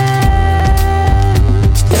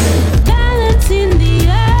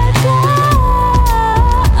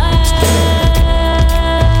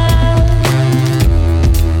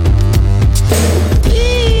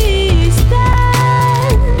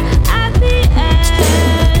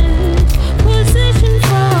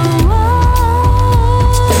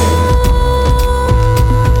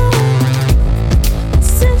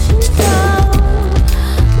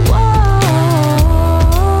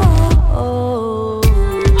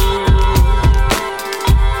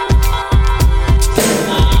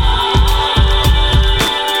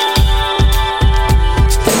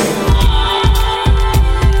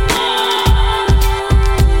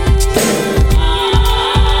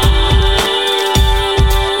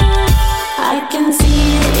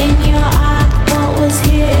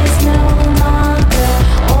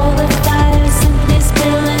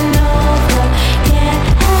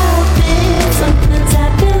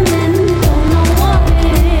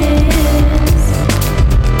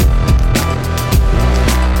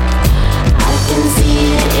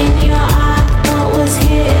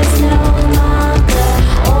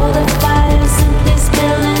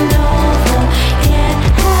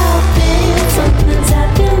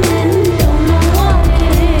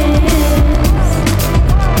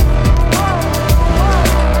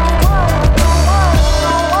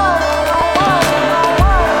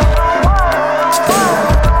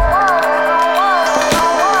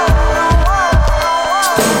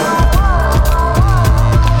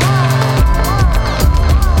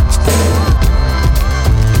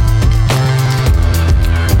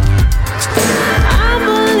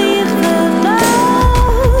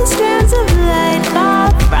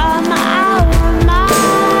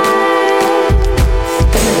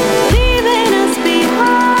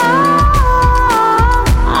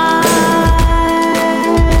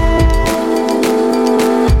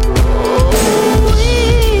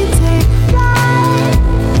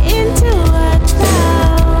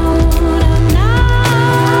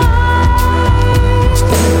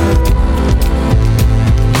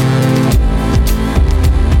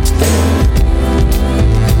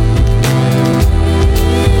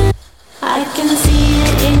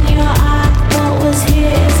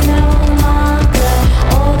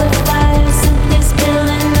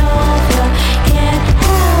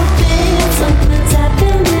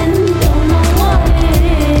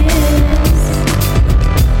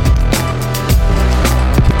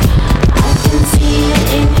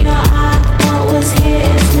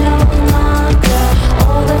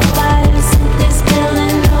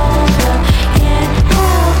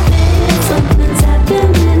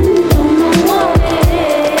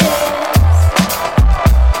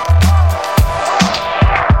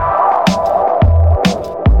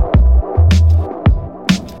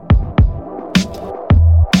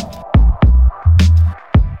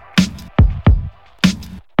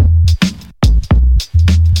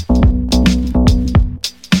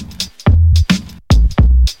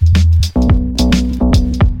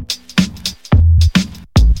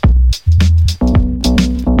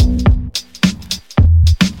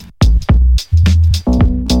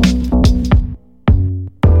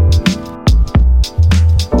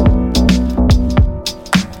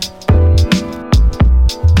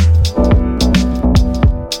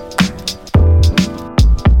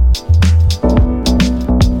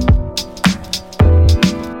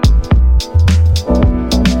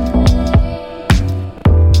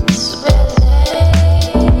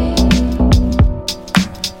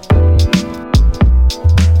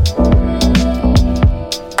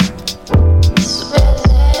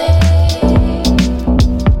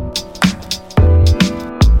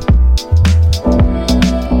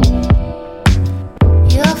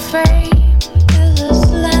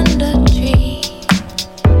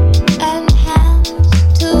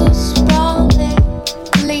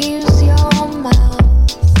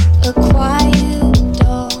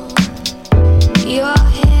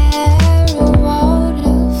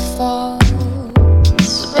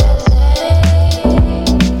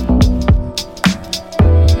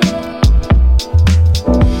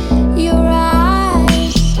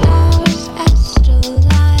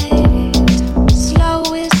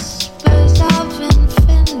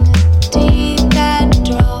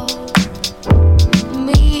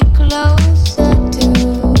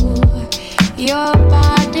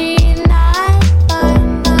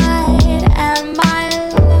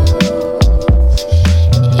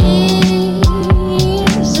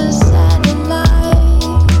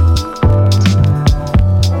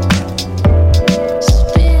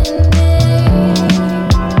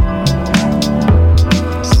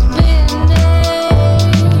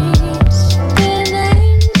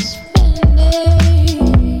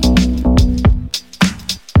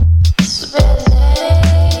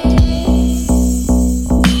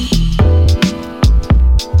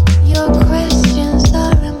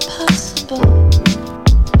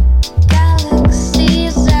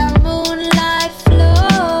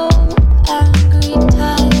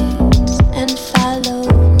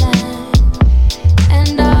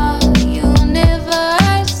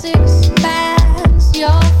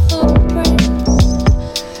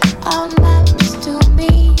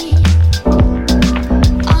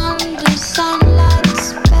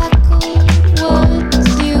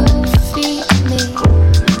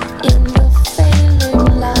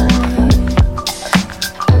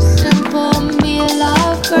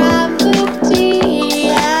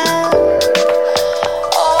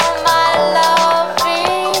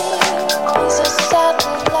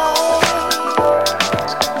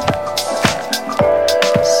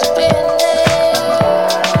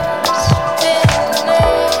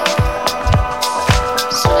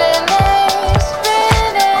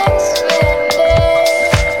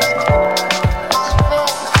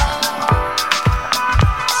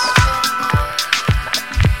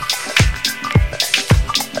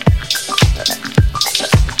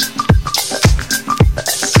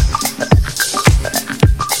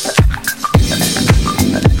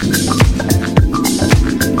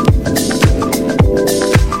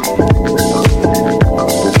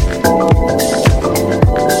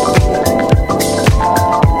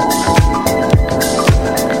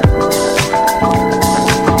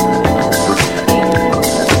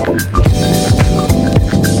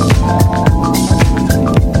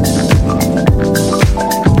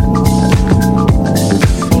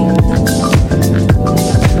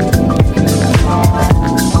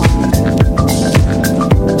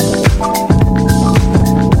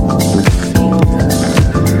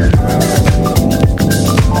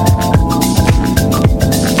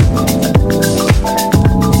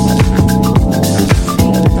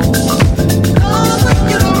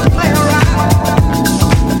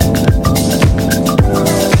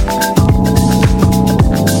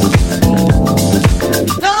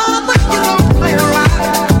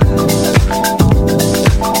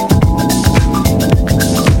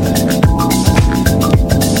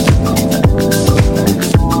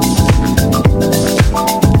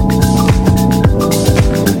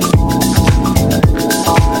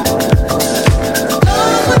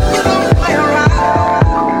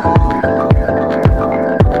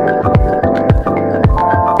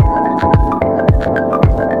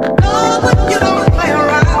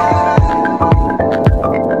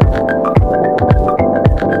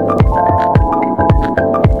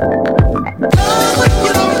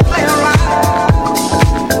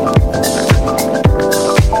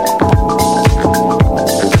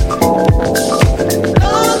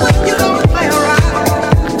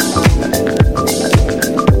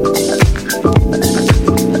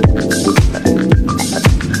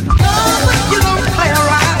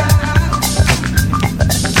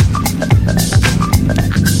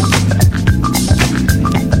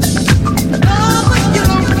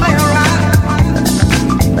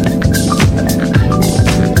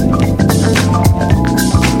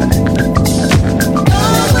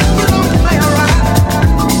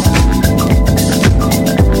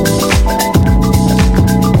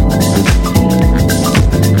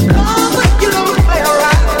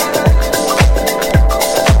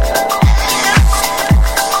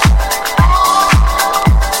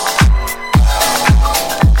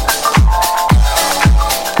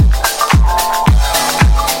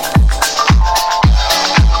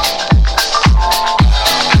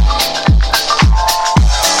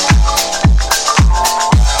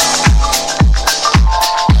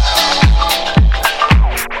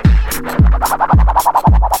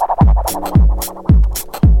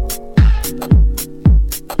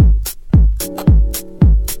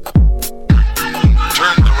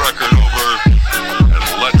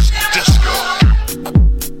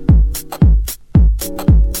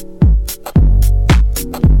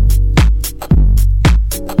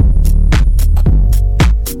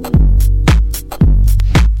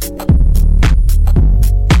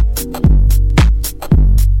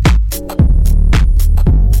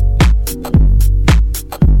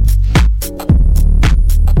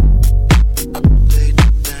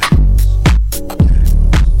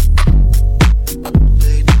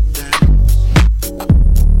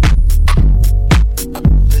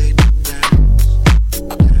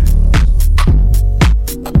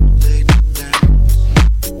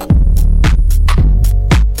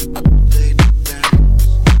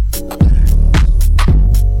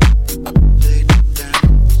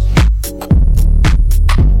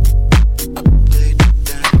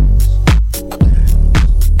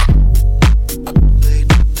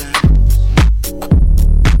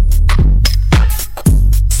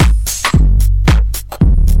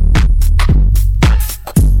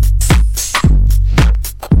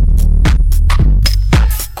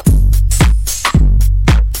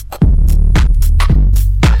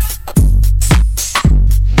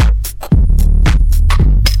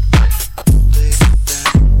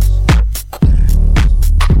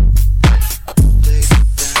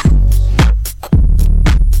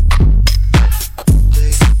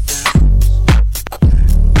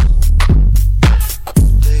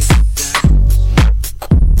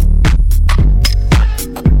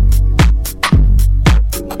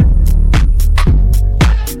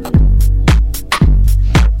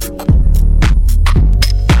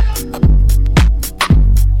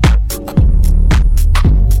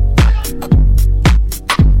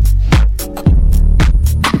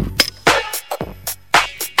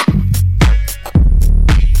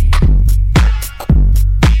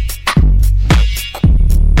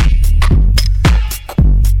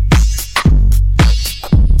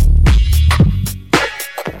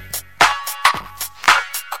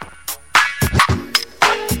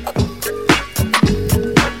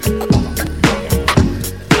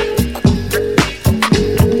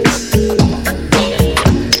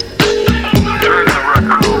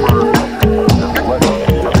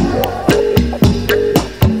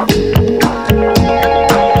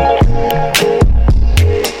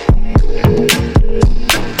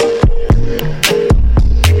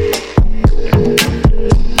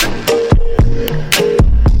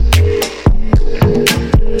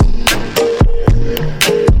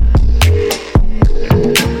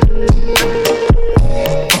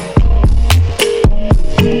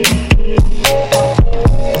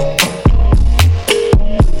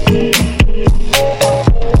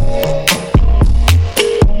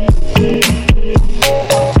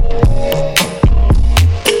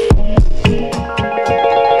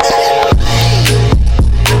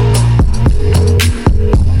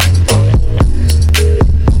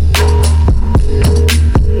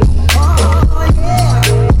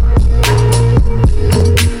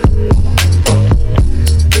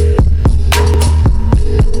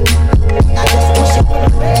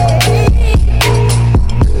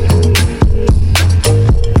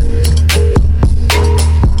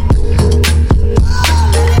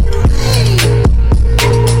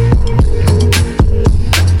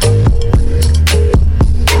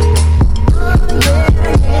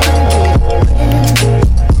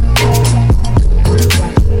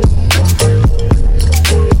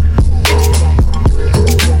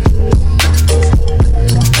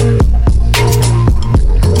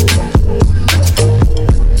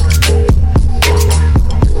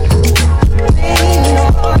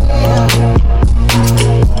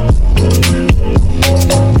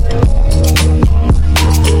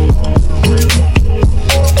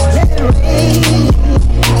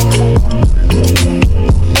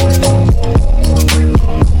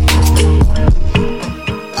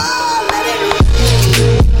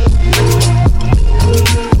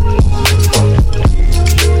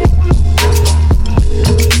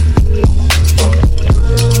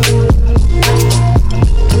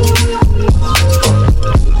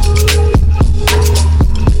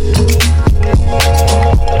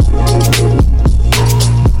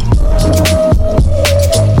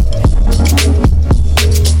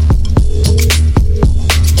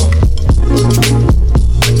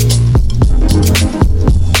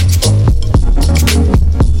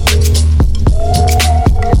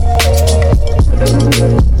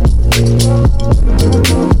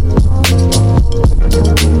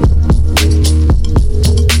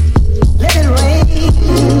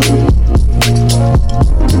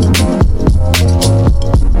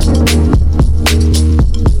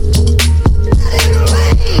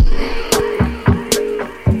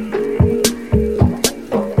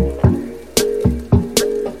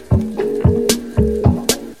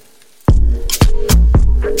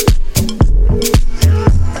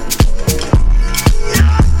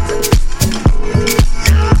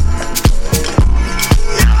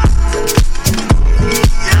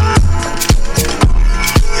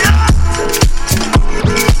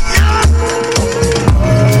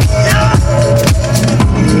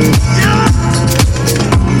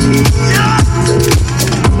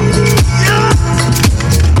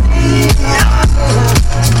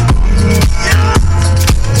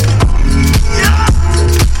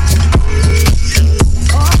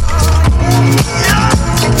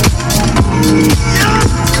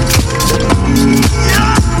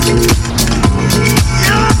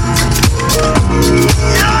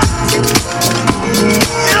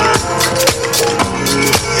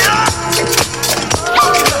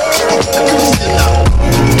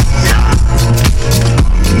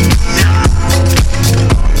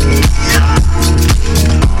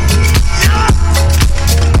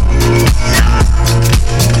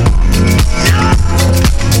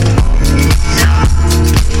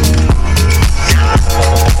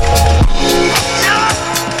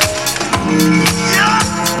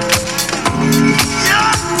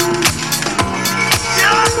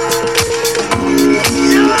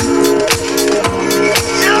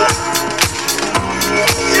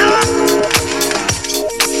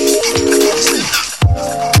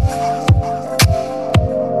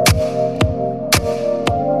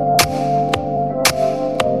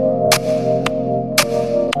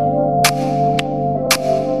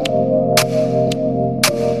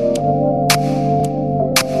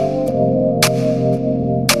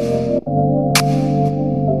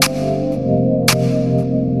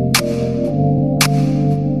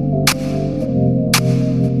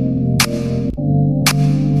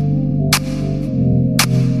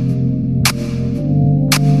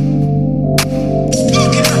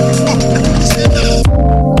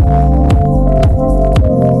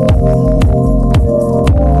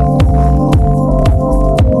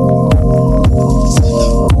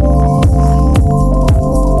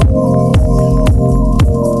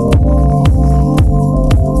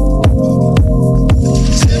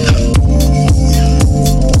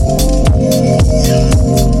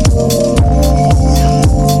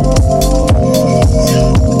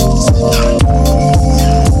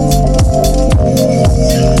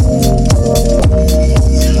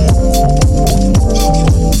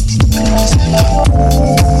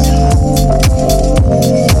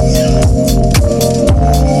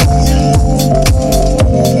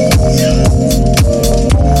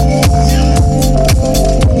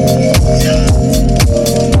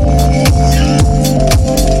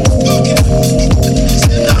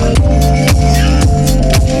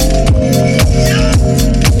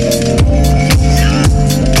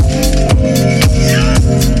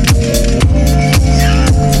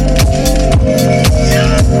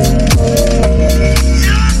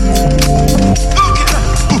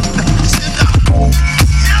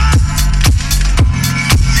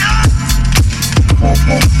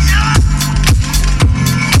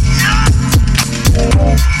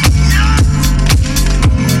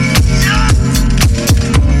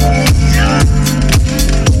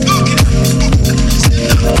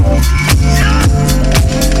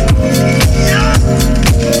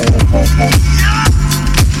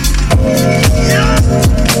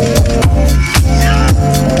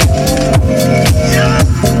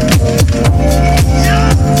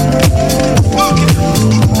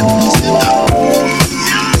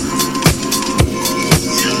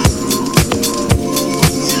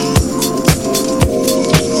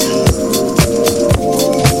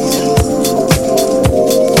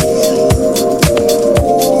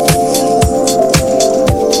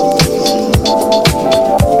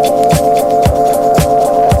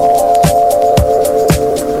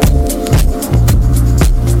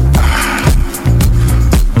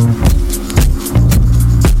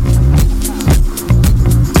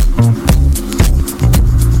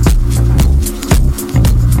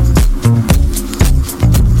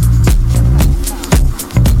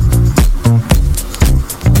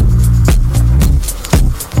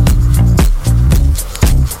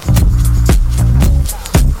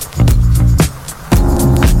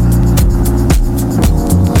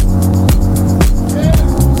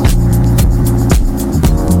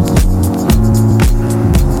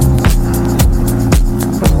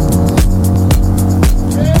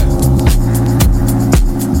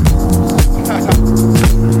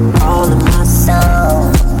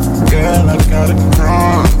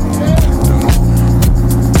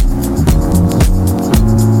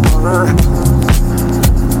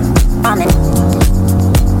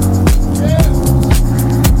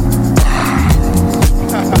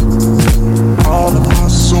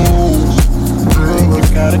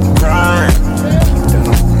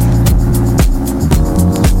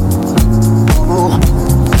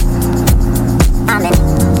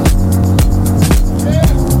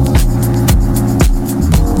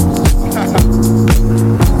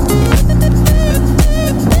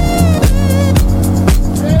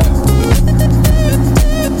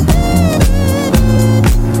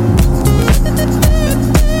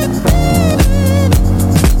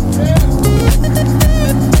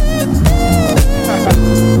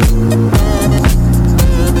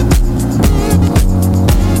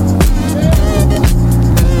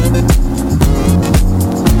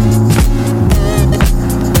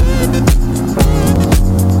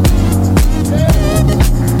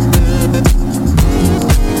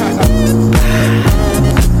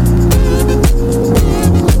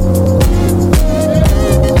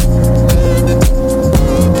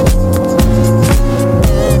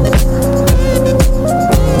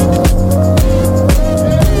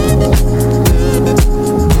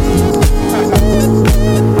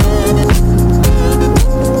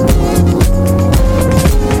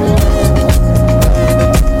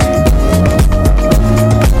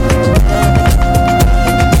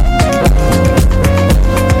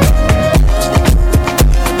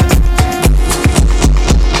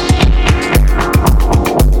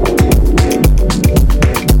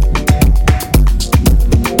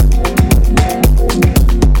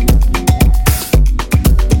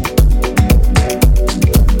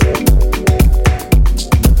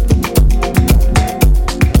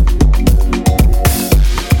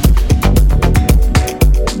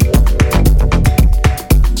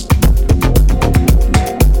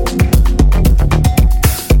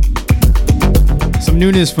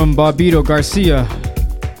 newness from Barbito Garcia,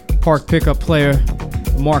 Park Pickup Player,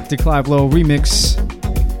 Mark DeClivelo remix.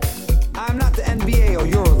 I'm not the NBA or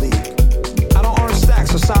EuroLeague. I don't earn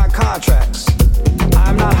stacks or sign contracts.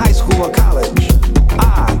 I'm not high school or college.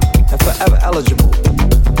 I am forever eligible.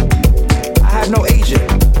 I have no agent.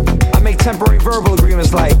 I make temporary verbal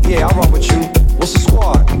agreements like, yeah, I'll run with you. What's the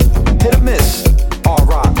squad? Hit or miss? All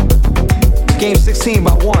rock. Game 16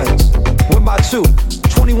 by ones. Win by 2.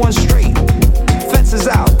 21 straight. Fences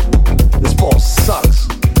out. This ball sucks.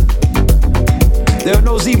 There are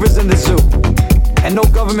no zebras in the zoo. And no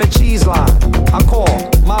government cheese line. I call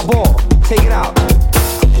my ball. Take it out.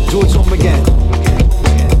 Do it to him again.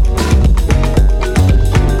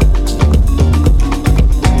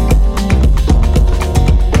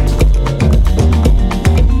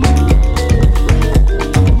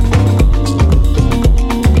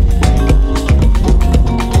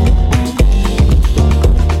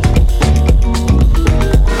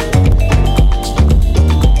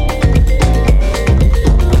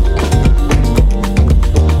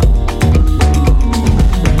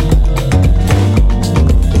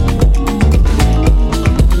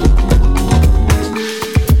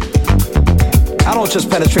 Just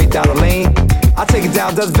penetrate down the lane. I take it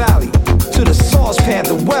down Death Valley to the saucepan,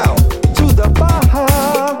 the well, to the Baja.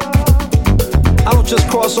 I don't just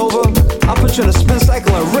cross over. I put you in a spin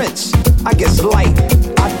cycle and rinse. I get light.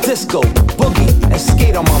 I disco, boogie, and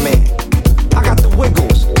skate on my man. I got the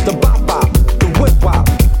wiggles, the bop bop, the whip wop,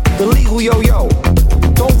 the legal yo-yo.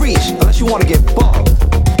 Don't reach unless you want to get bugged.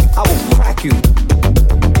 I will crack you.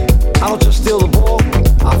 I don't just steal the ball.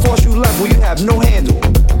 I force you left where you have no handle.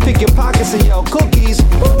 Pick your pockets and yell cookies.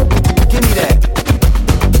 Ooh, give me that.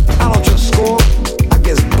 I don't just score, I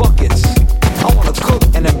guess buckets. I wanna cook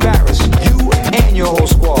and embarrass you and your whole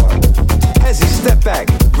squad. Hezzy, step back,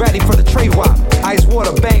 ready for the trade wop. Ice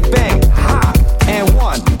water, bang bang, ha, and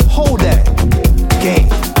one. Hold that. Game.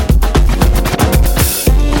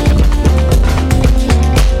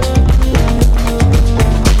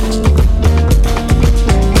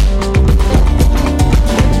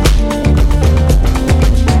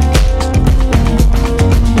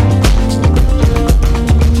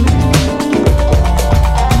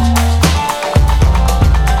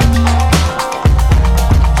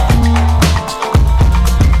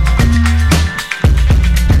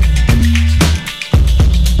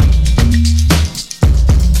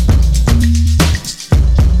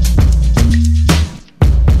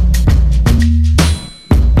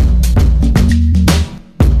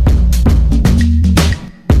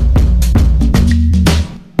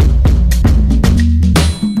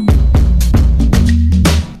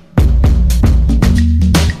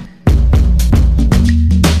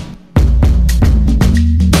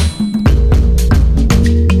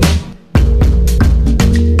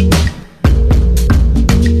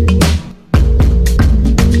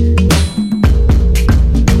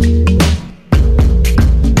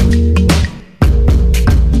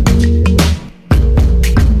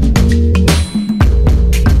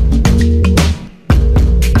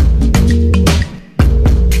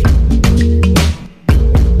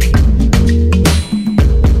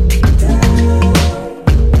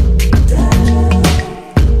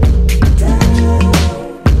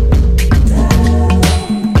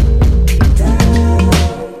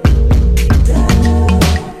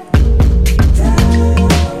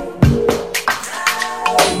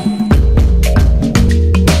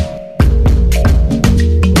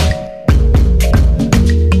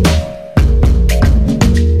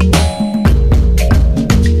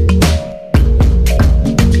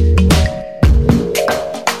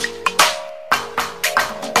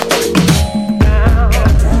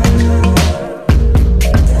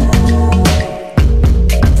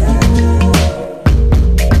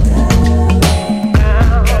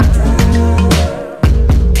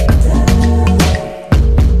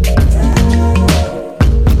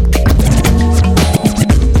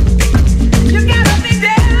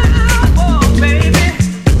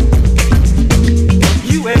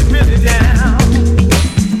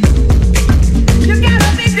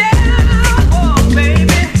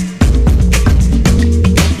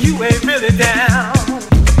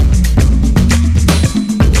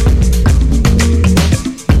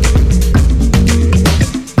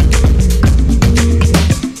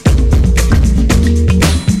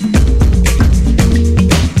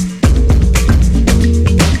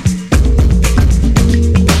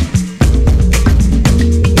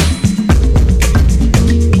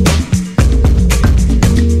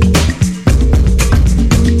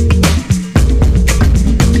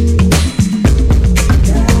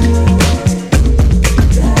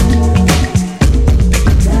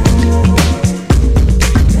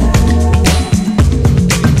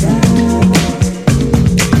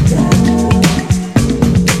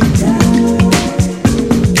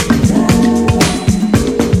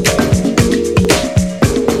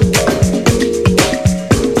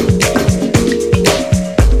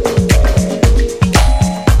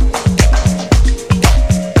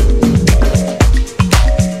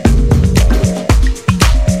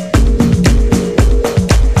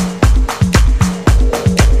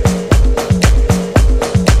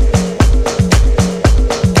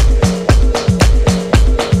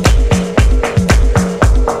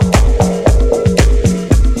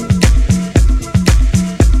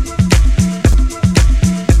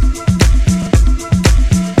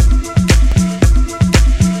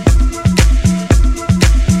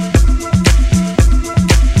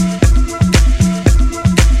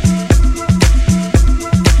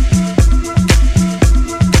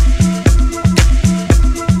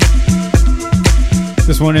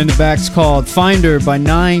 one in the back's called Finder by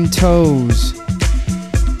 9 Toes.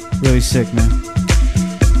 Really sick, man.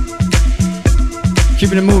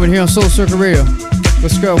 Keeping it moving here on Soul Circle Radio.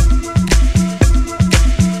 Let's go.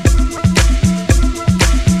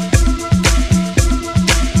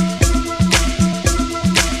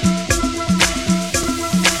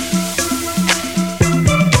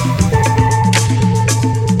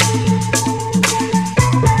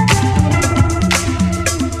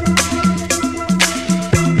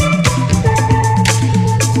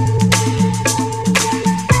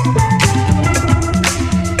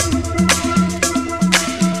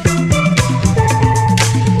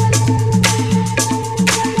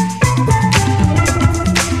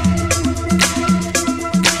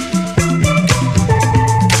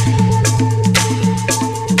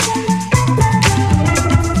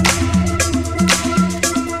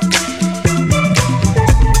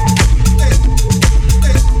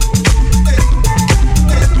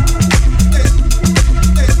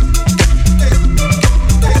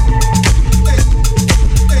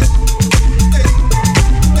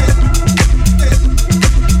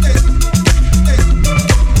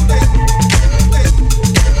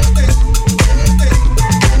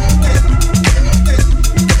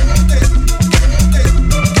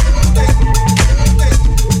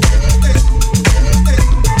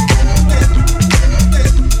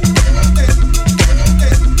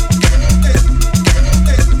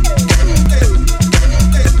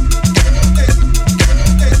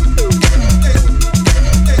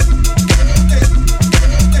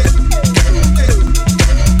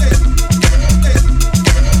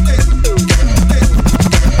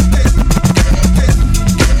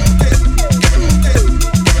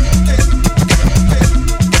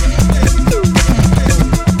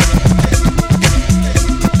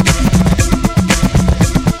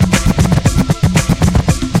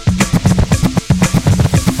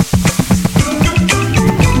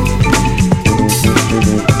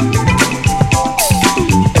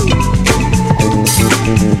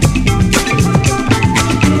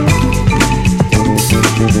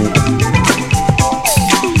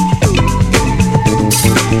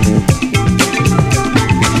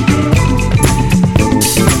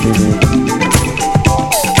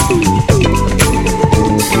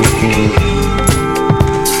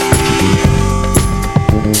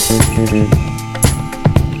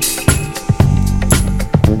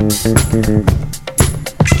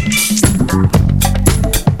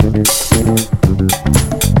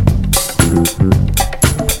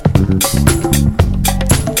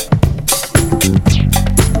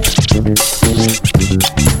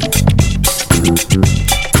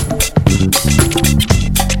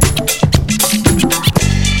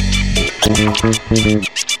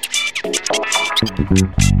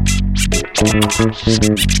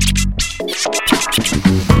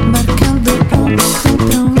 Marcando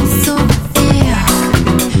compromisso,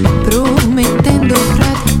 prometendo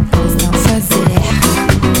pra depois não fazer.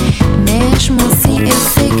 Mesmo assim eu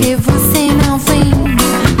sei que você não vem.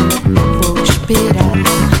 Vou esperar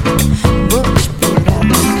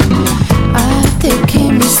até que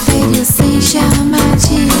o mistério seja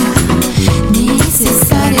magia.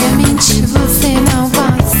 Necessariamente você não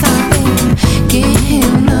vai saber que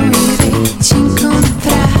eu não irei te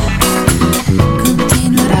encontrar.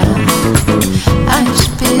 Continuará a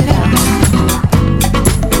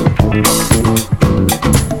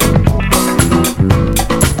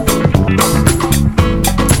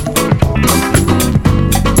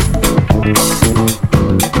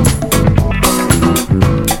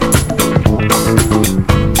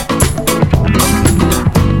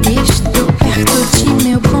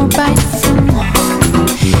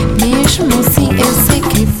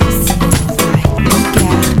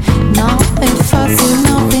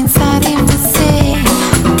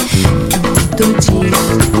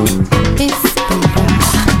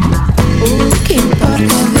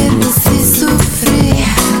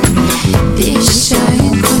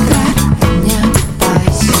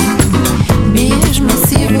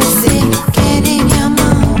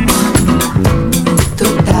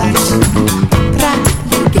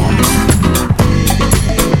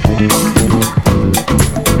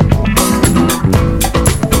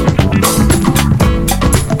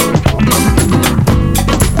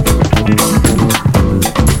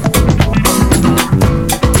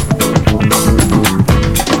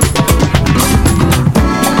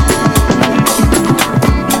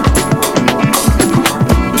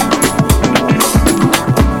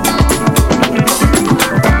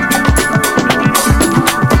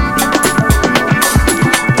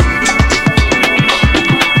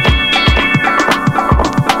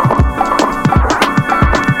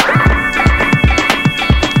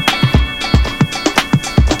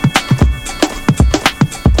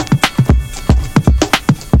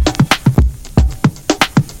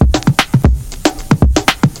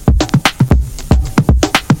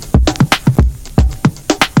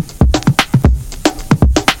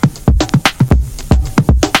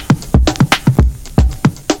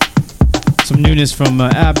is from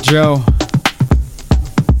Abjo.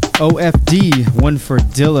 OFD, one for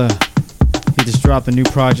Dilla. He just dropped a new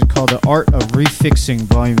project called The Art of Refixing,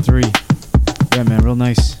 Volume 3. Yeah, man, real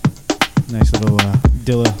nice. Nice little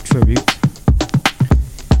Dilla tribute.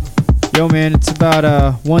 Yo, man, it's about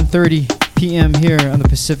 1:30 p.m. here on the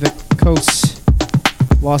Pacific Coast,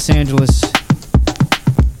 Los Angeles.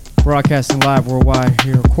 Broadcasting live worldwide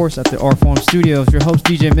here, of course, at the R-Form Studios. Your host,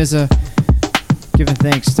 DJ Mza, giving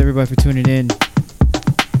thanks to everybody for tuning in.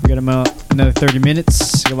 We got about another 30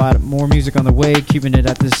 minutes. A lot more music on the way, keeping it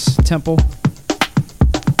at this tempo.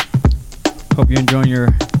 Hope you're enjoying your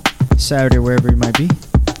Saturday wherever you might be.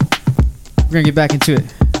 We're going to get back into it.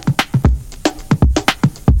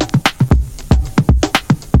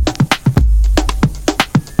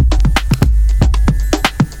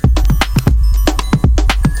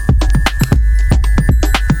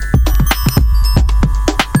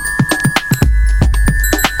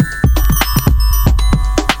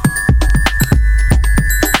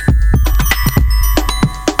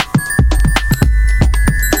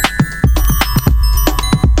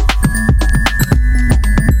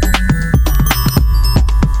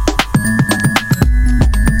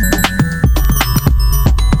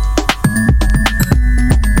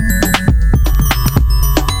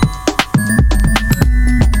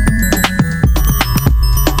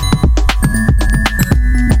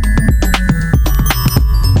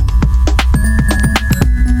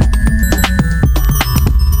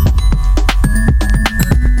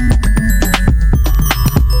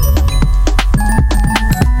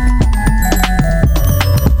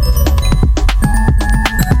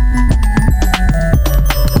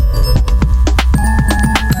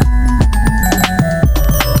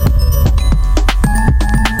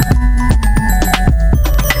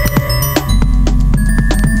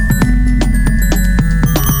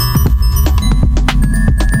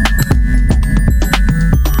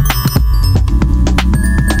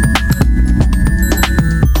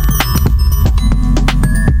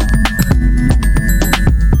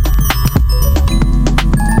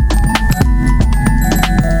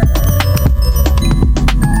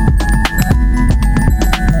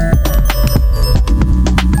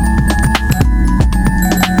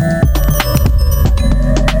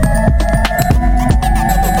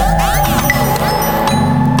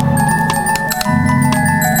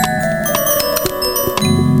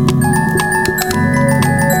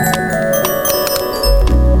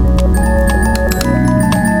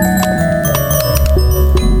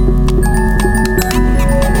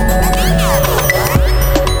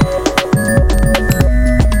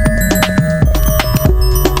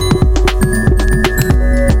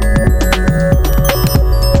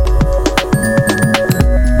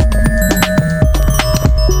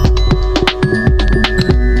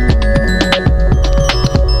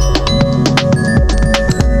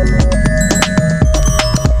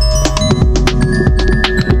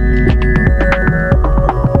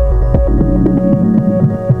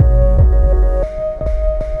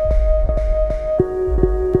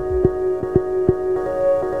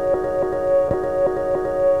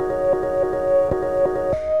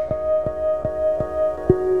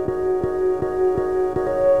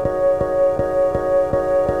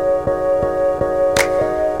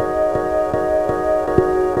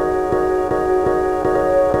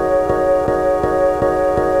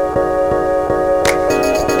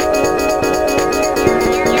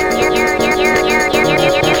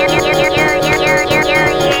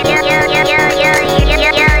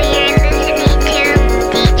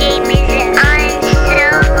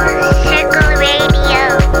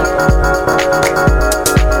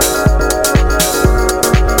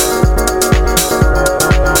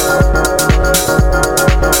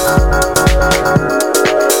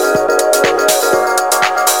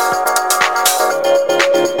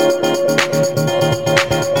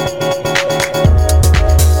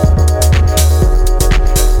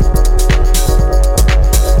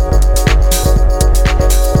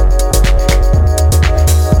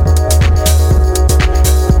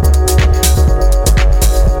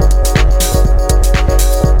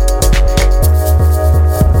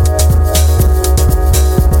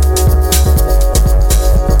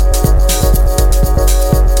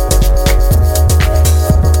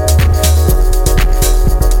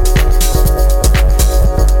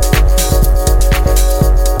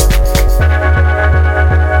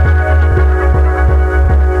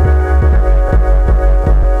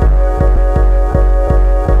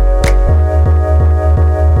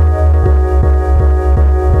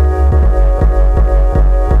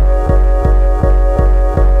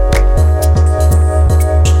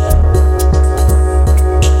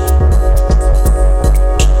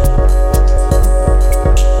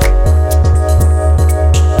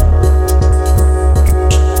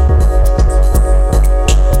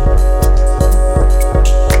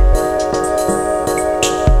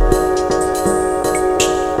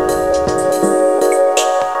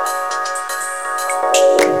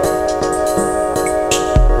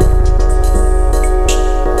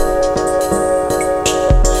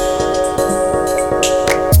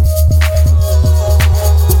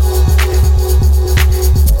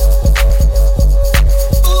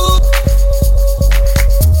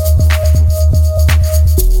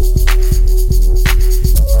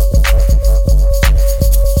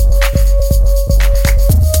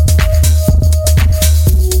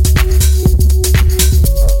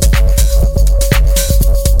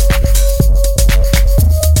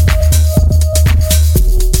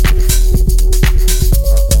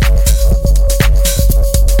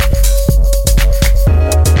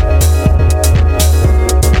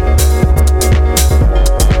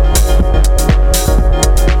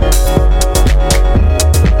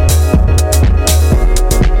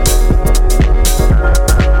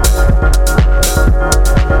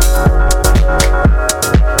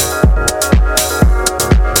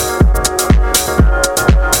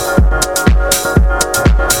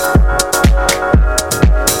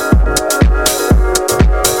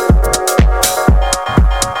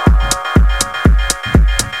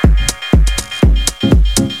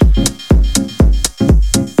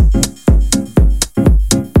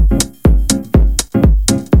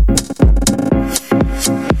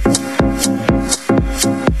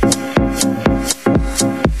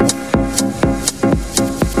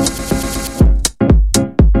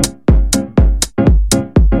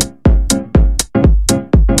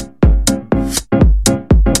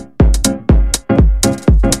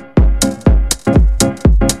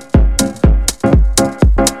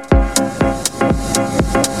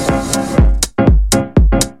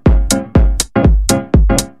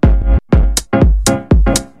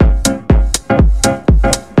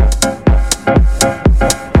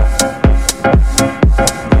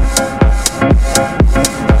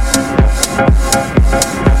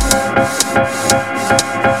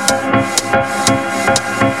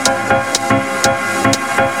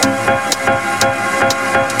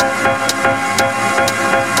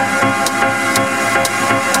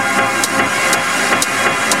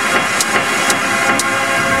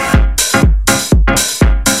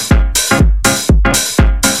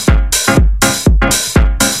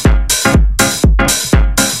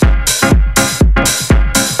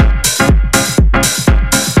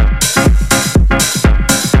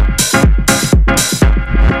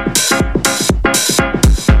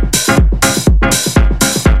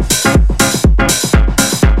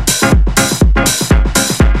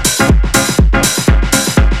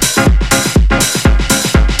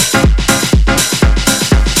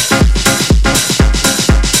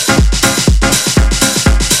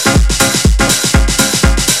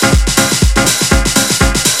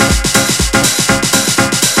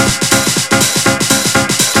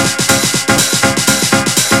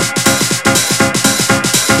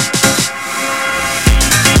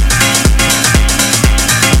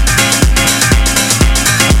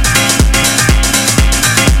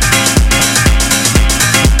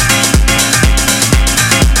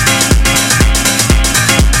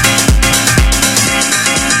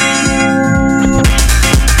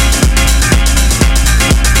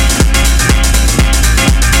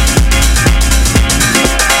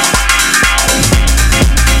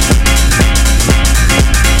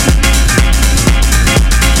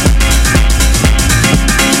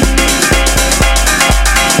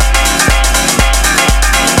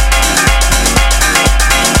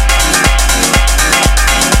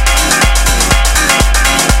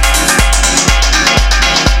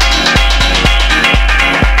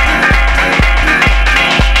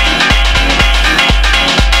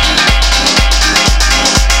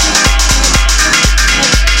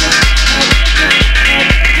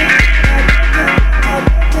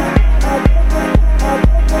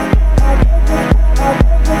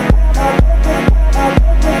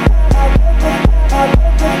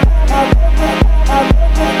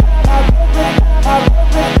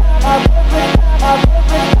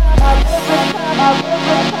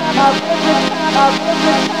 time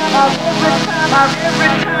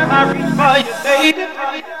I reach for you,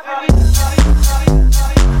 baby.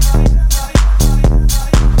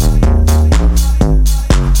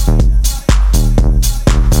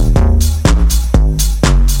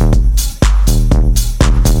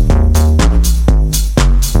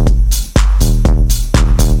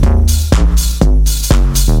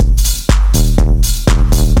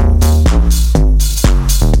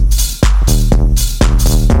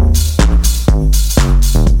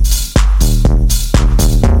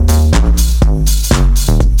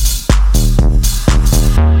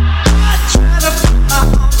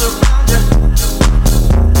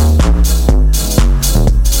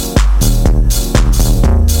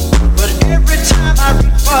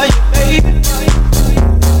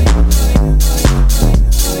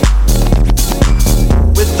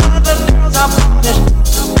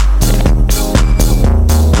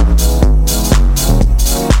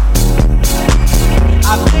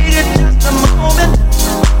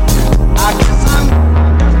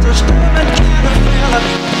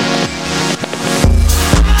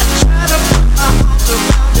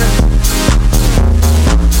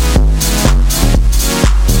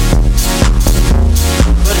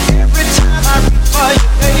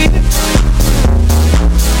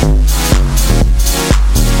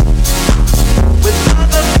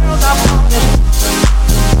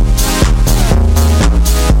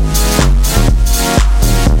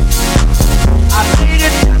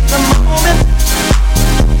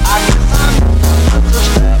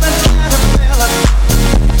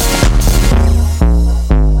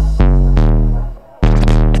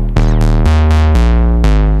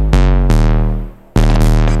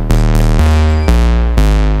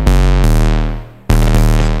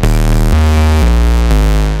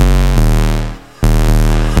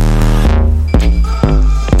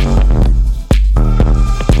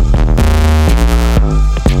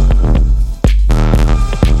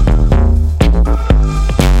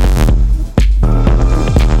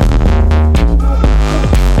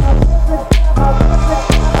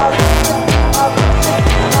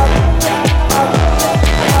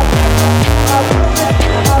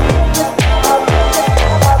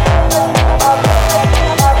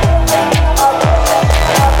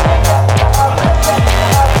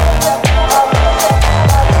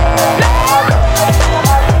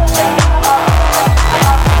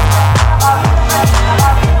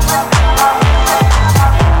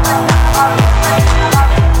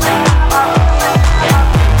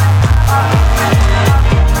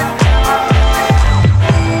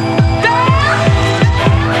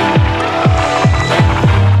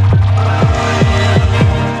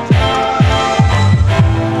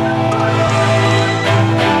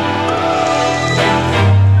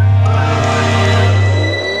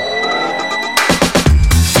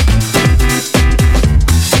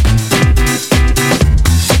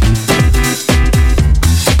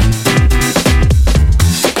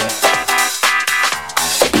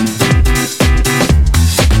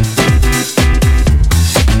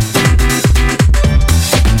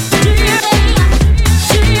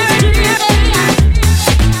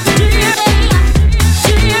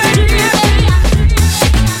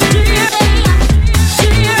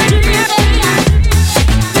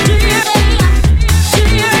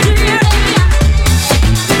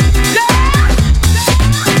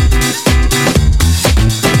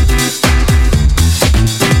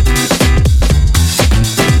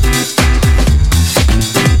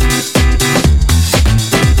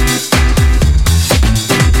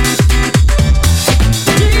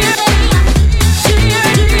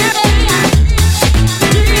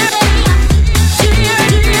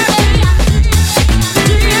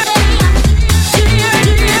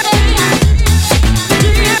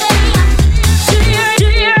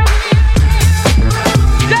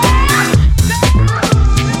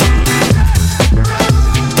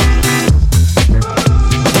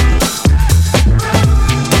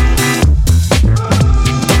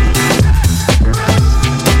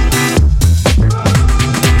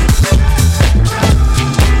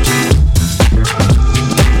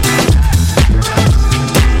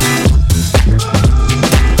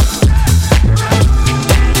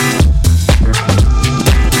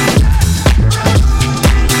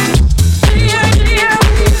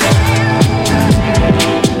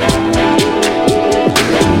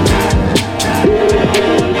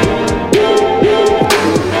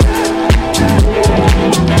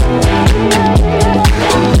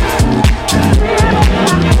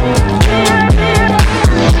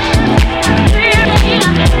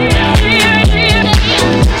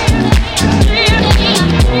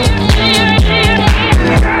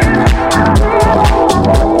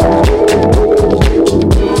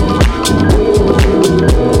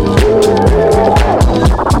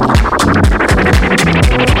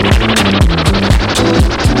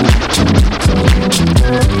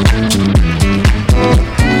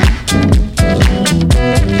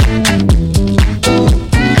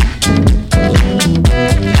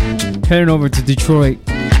 Heading over to Detroit.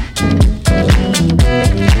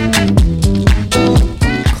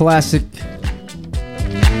 Classic.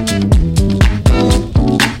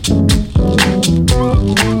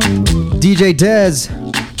 DJ Dez.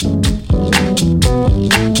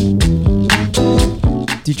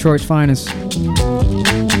 Detroit's finest.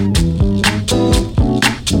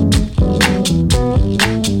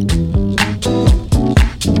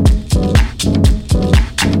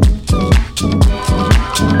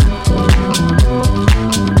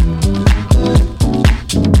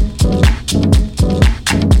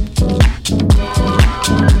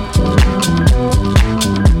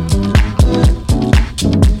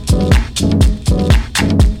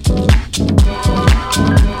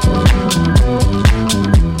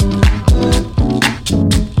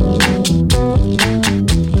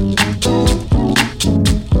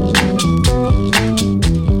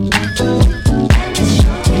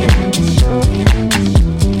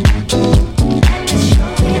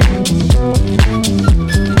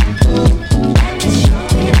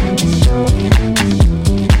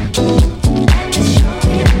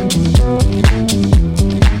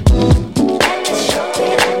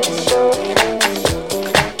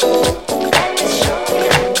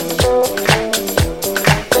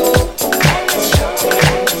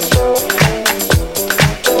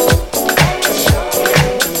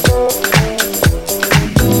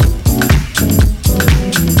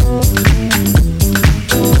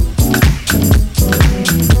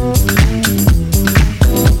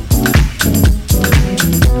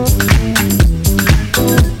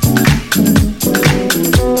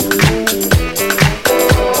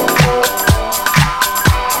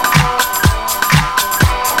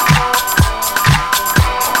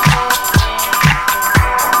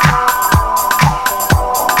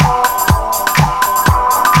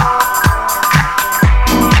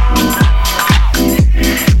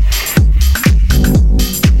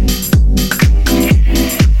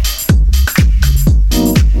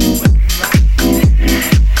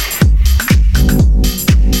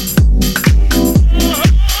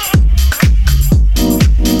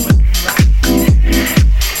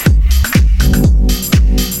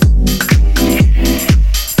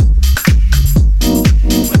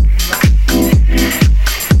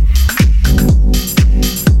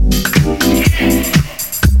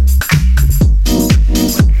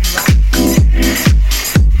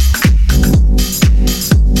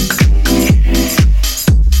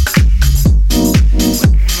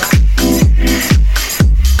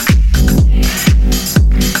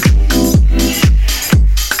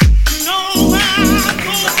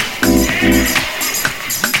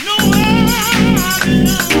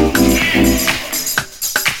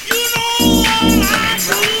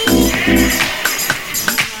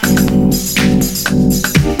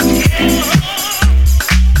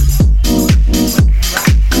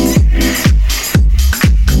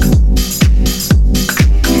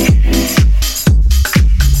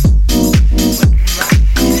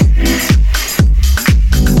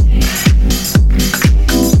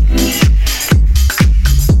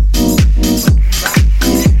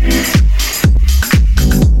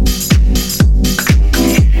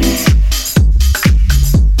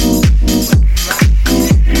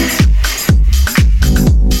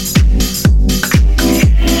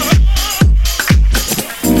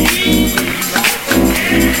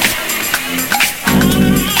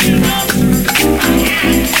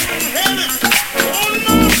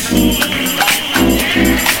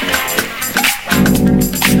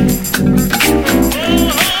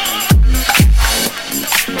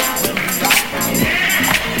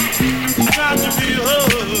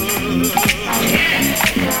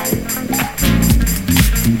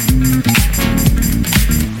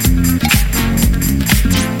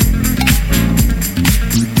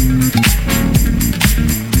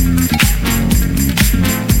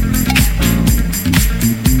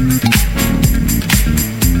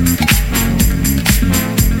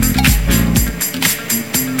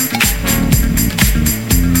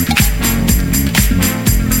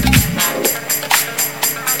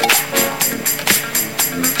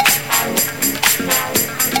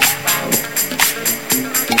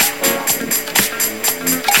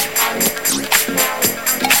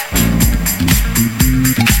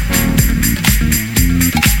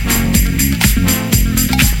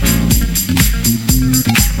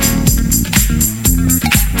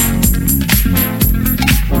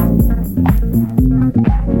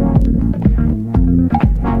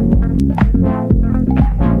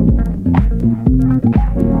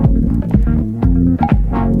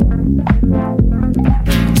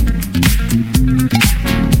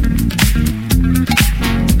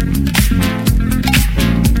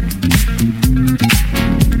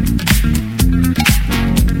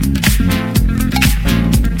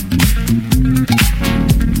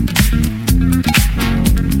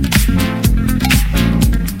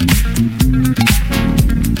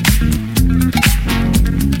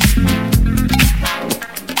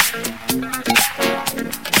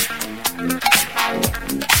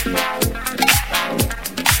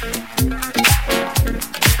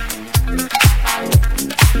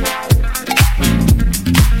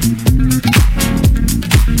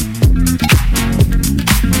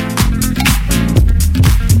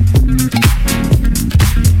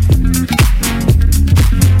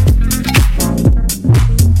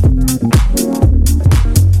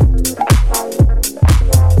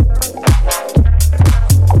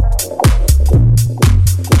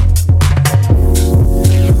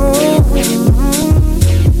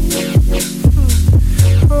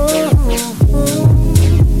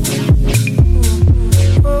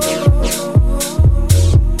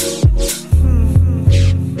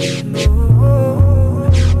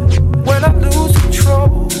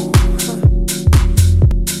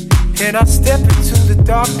 And I step into the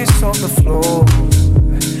darkness on the floor.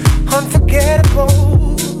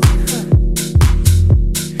 Unforgettable.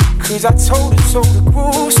 Cause I told her so to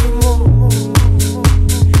groove some more.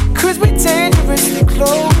 Cause we're dangerously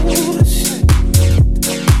close.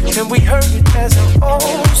 And we heard it as our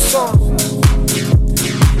own song.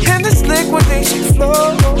 And this liquidation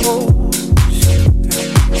flows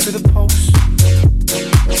to the post,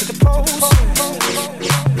 to the post.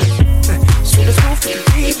 So let's move to the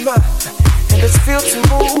beat, man, and let's feel to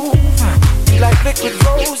move. We like liquid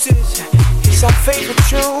roses, it's our favorite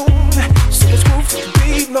tune. So let's move to the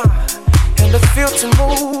beat, man, and let's feel to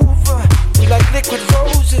move. We like liquid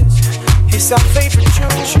roses, it's our favorite tune.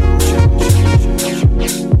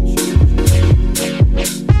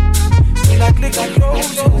 We like liquid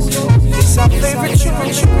roses, it's our favorite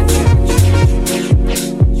tune.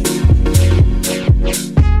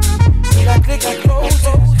 We like liquid roses.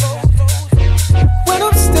 When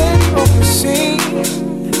I'm standing on the scene,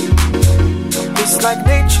 it's like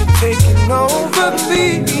nature taking over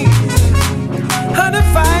me.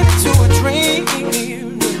 Uninvited to a dream,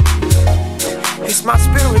 it's my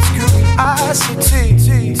spirit's curiosity.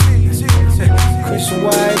 Cause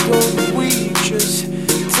why don't we just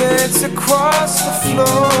dance across the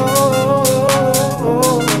floor?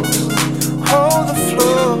 Hold the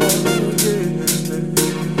floor, yeah.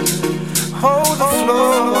 Hold the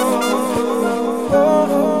floor.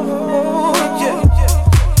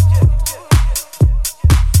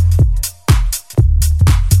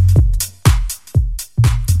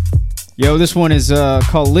 Yo, this one is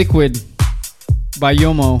called Liquid by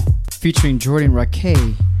Yomo, featuring Jordan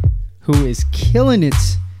Rakei, who is killing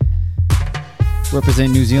it.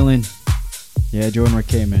 Representing New Zealand. Yeah, Jordan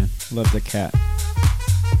Rakei, man. Love the cat.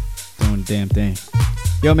 Doing the damn thing.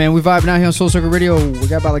 Yo, man, we vibing out here on Soul Circle Radio. We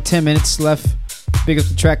got about like 10 minutes left. Big up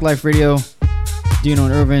to Track Life Radio. Dino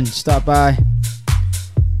and Irvin, stop by.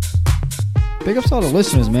 Big ups to all the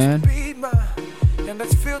listeners, man.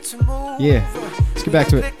 Yeah, let's get back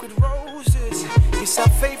to it. It's our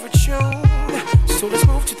favorite tune, so let's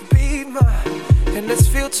move to the beat, and let's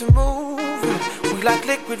feel to move. We like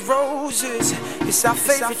liquid roses, it's our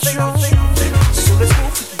favorite tune, so let's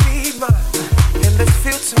move to the beat, and let's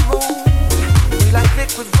feel to move. We like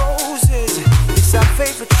liquid roses, it's our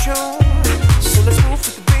favorite tune, so let's move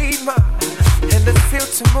to the beat, and let's feel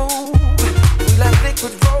to move. We like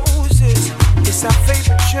liquid roses, it's our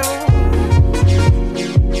favorite tune.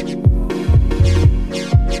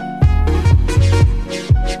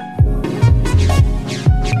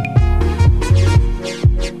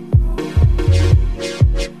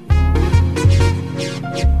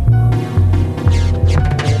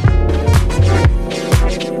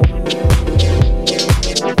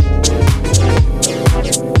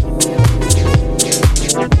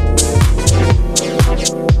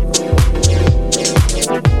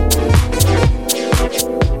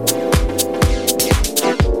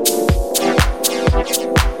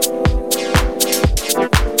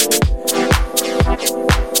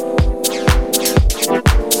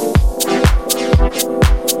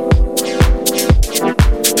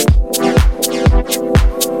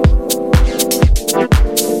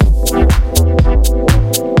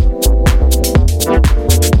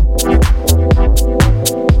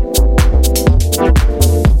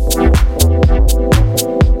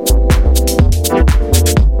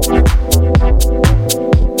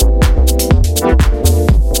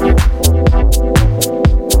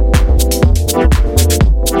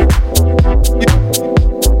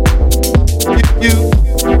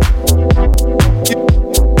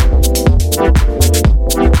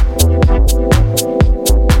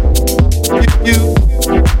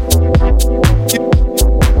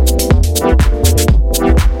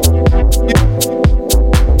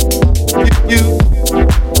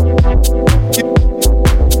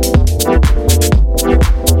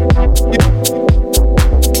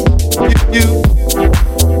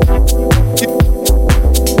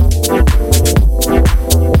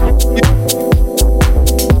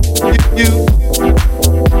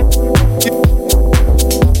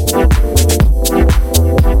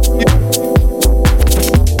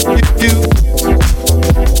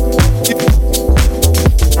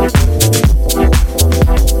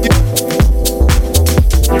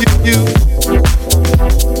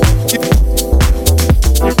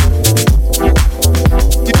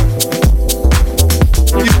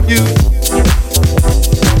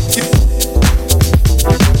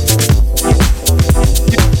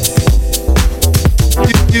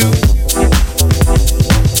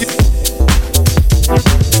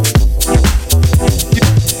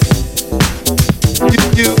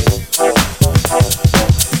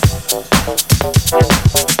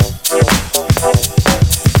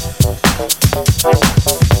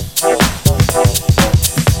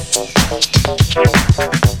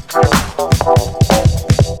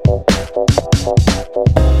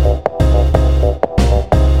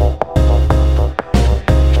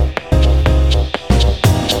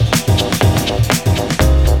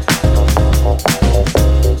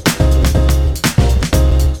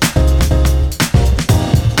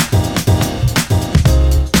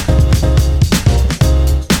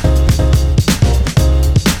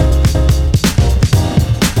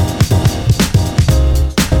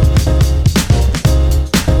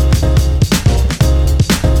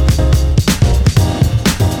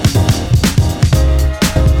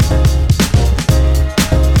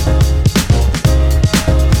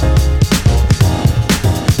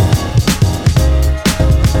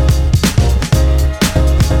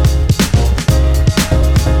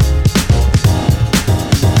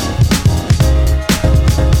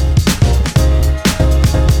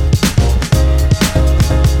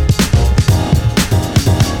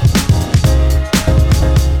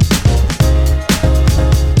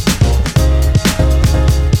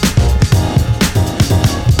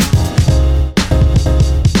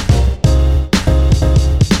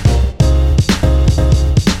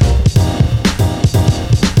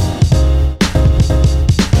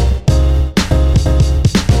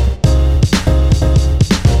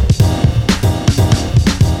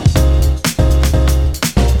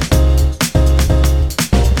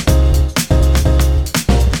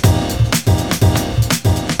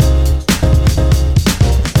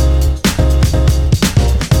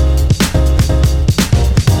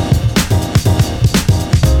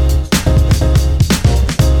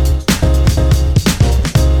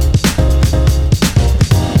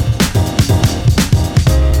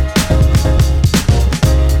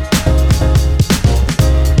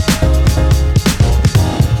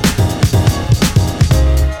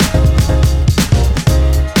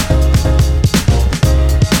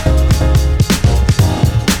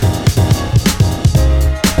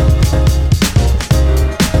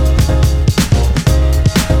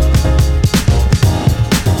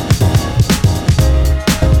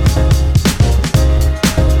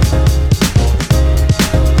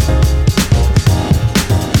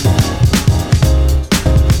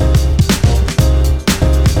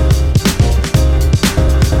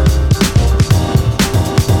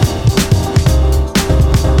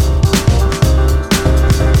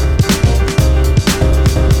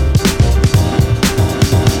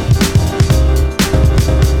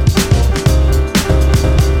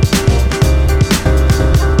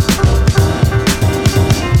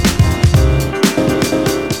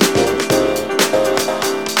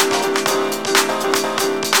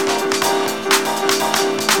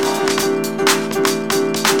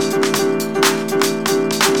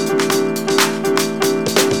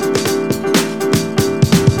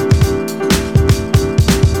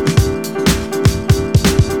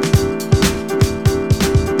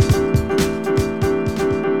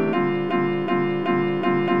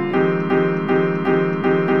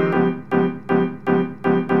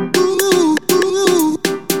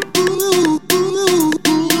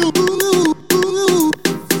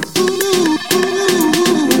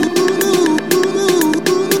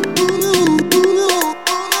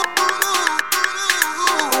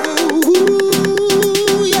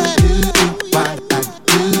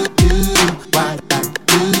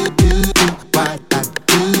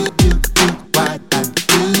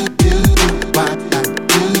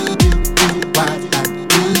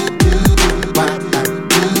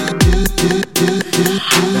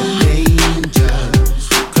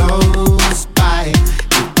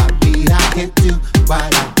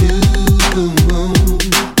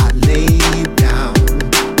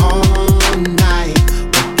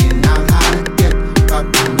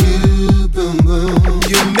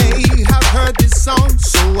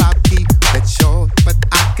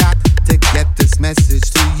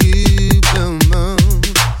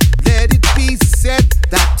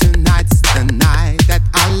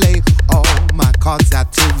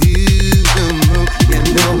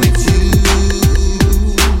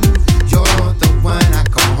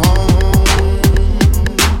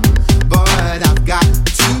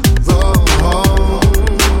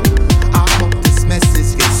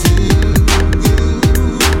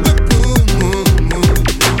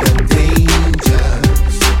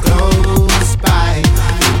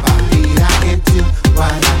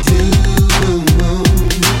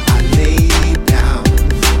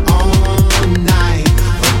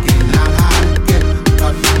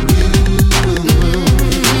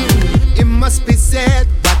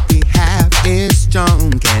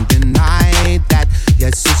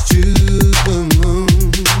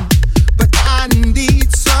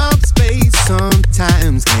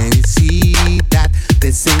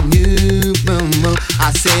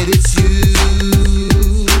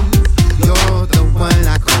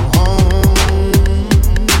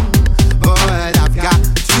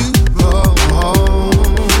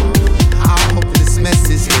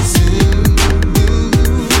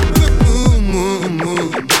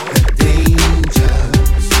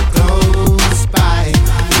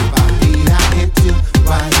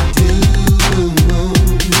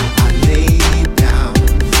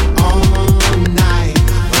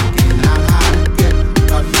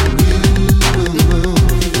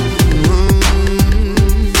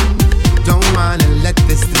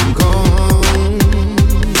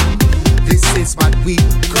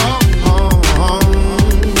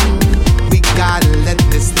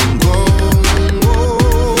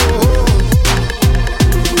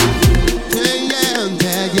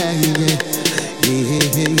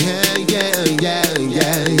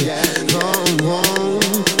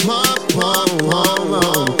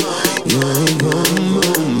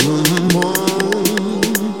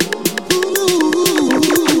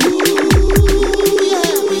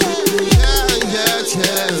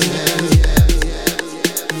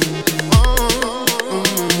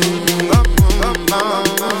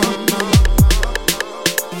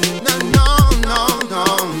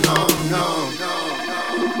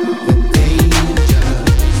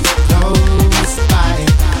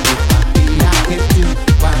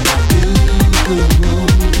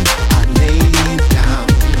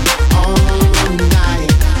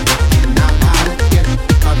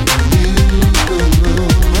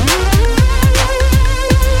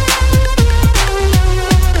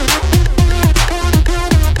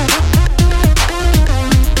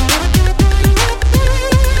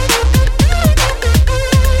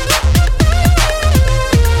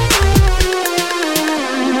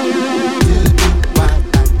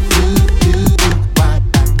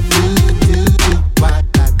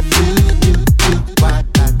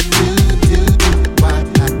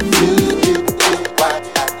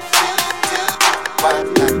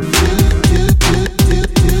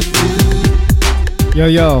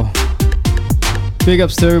 Yo, big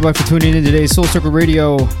ups to everybody for tuning in today. Soul Circle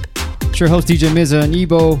Radio. It's your host DJ Mza and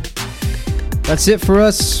Ebo. That's it for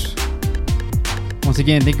us. Once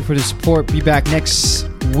again, thank you for the support. Be back next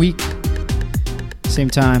week, same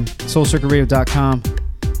time. SoulCircleRadio.com.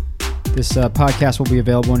 This podcast will be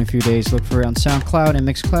available in a few days. Look for it on SoundCloud and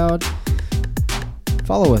Mixcloud.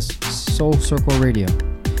 Follow us, Soul Circle Radio.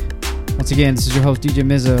 Once again, this is your host DJ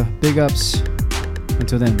Mza. Big ups.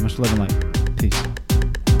 Until then, much love and light.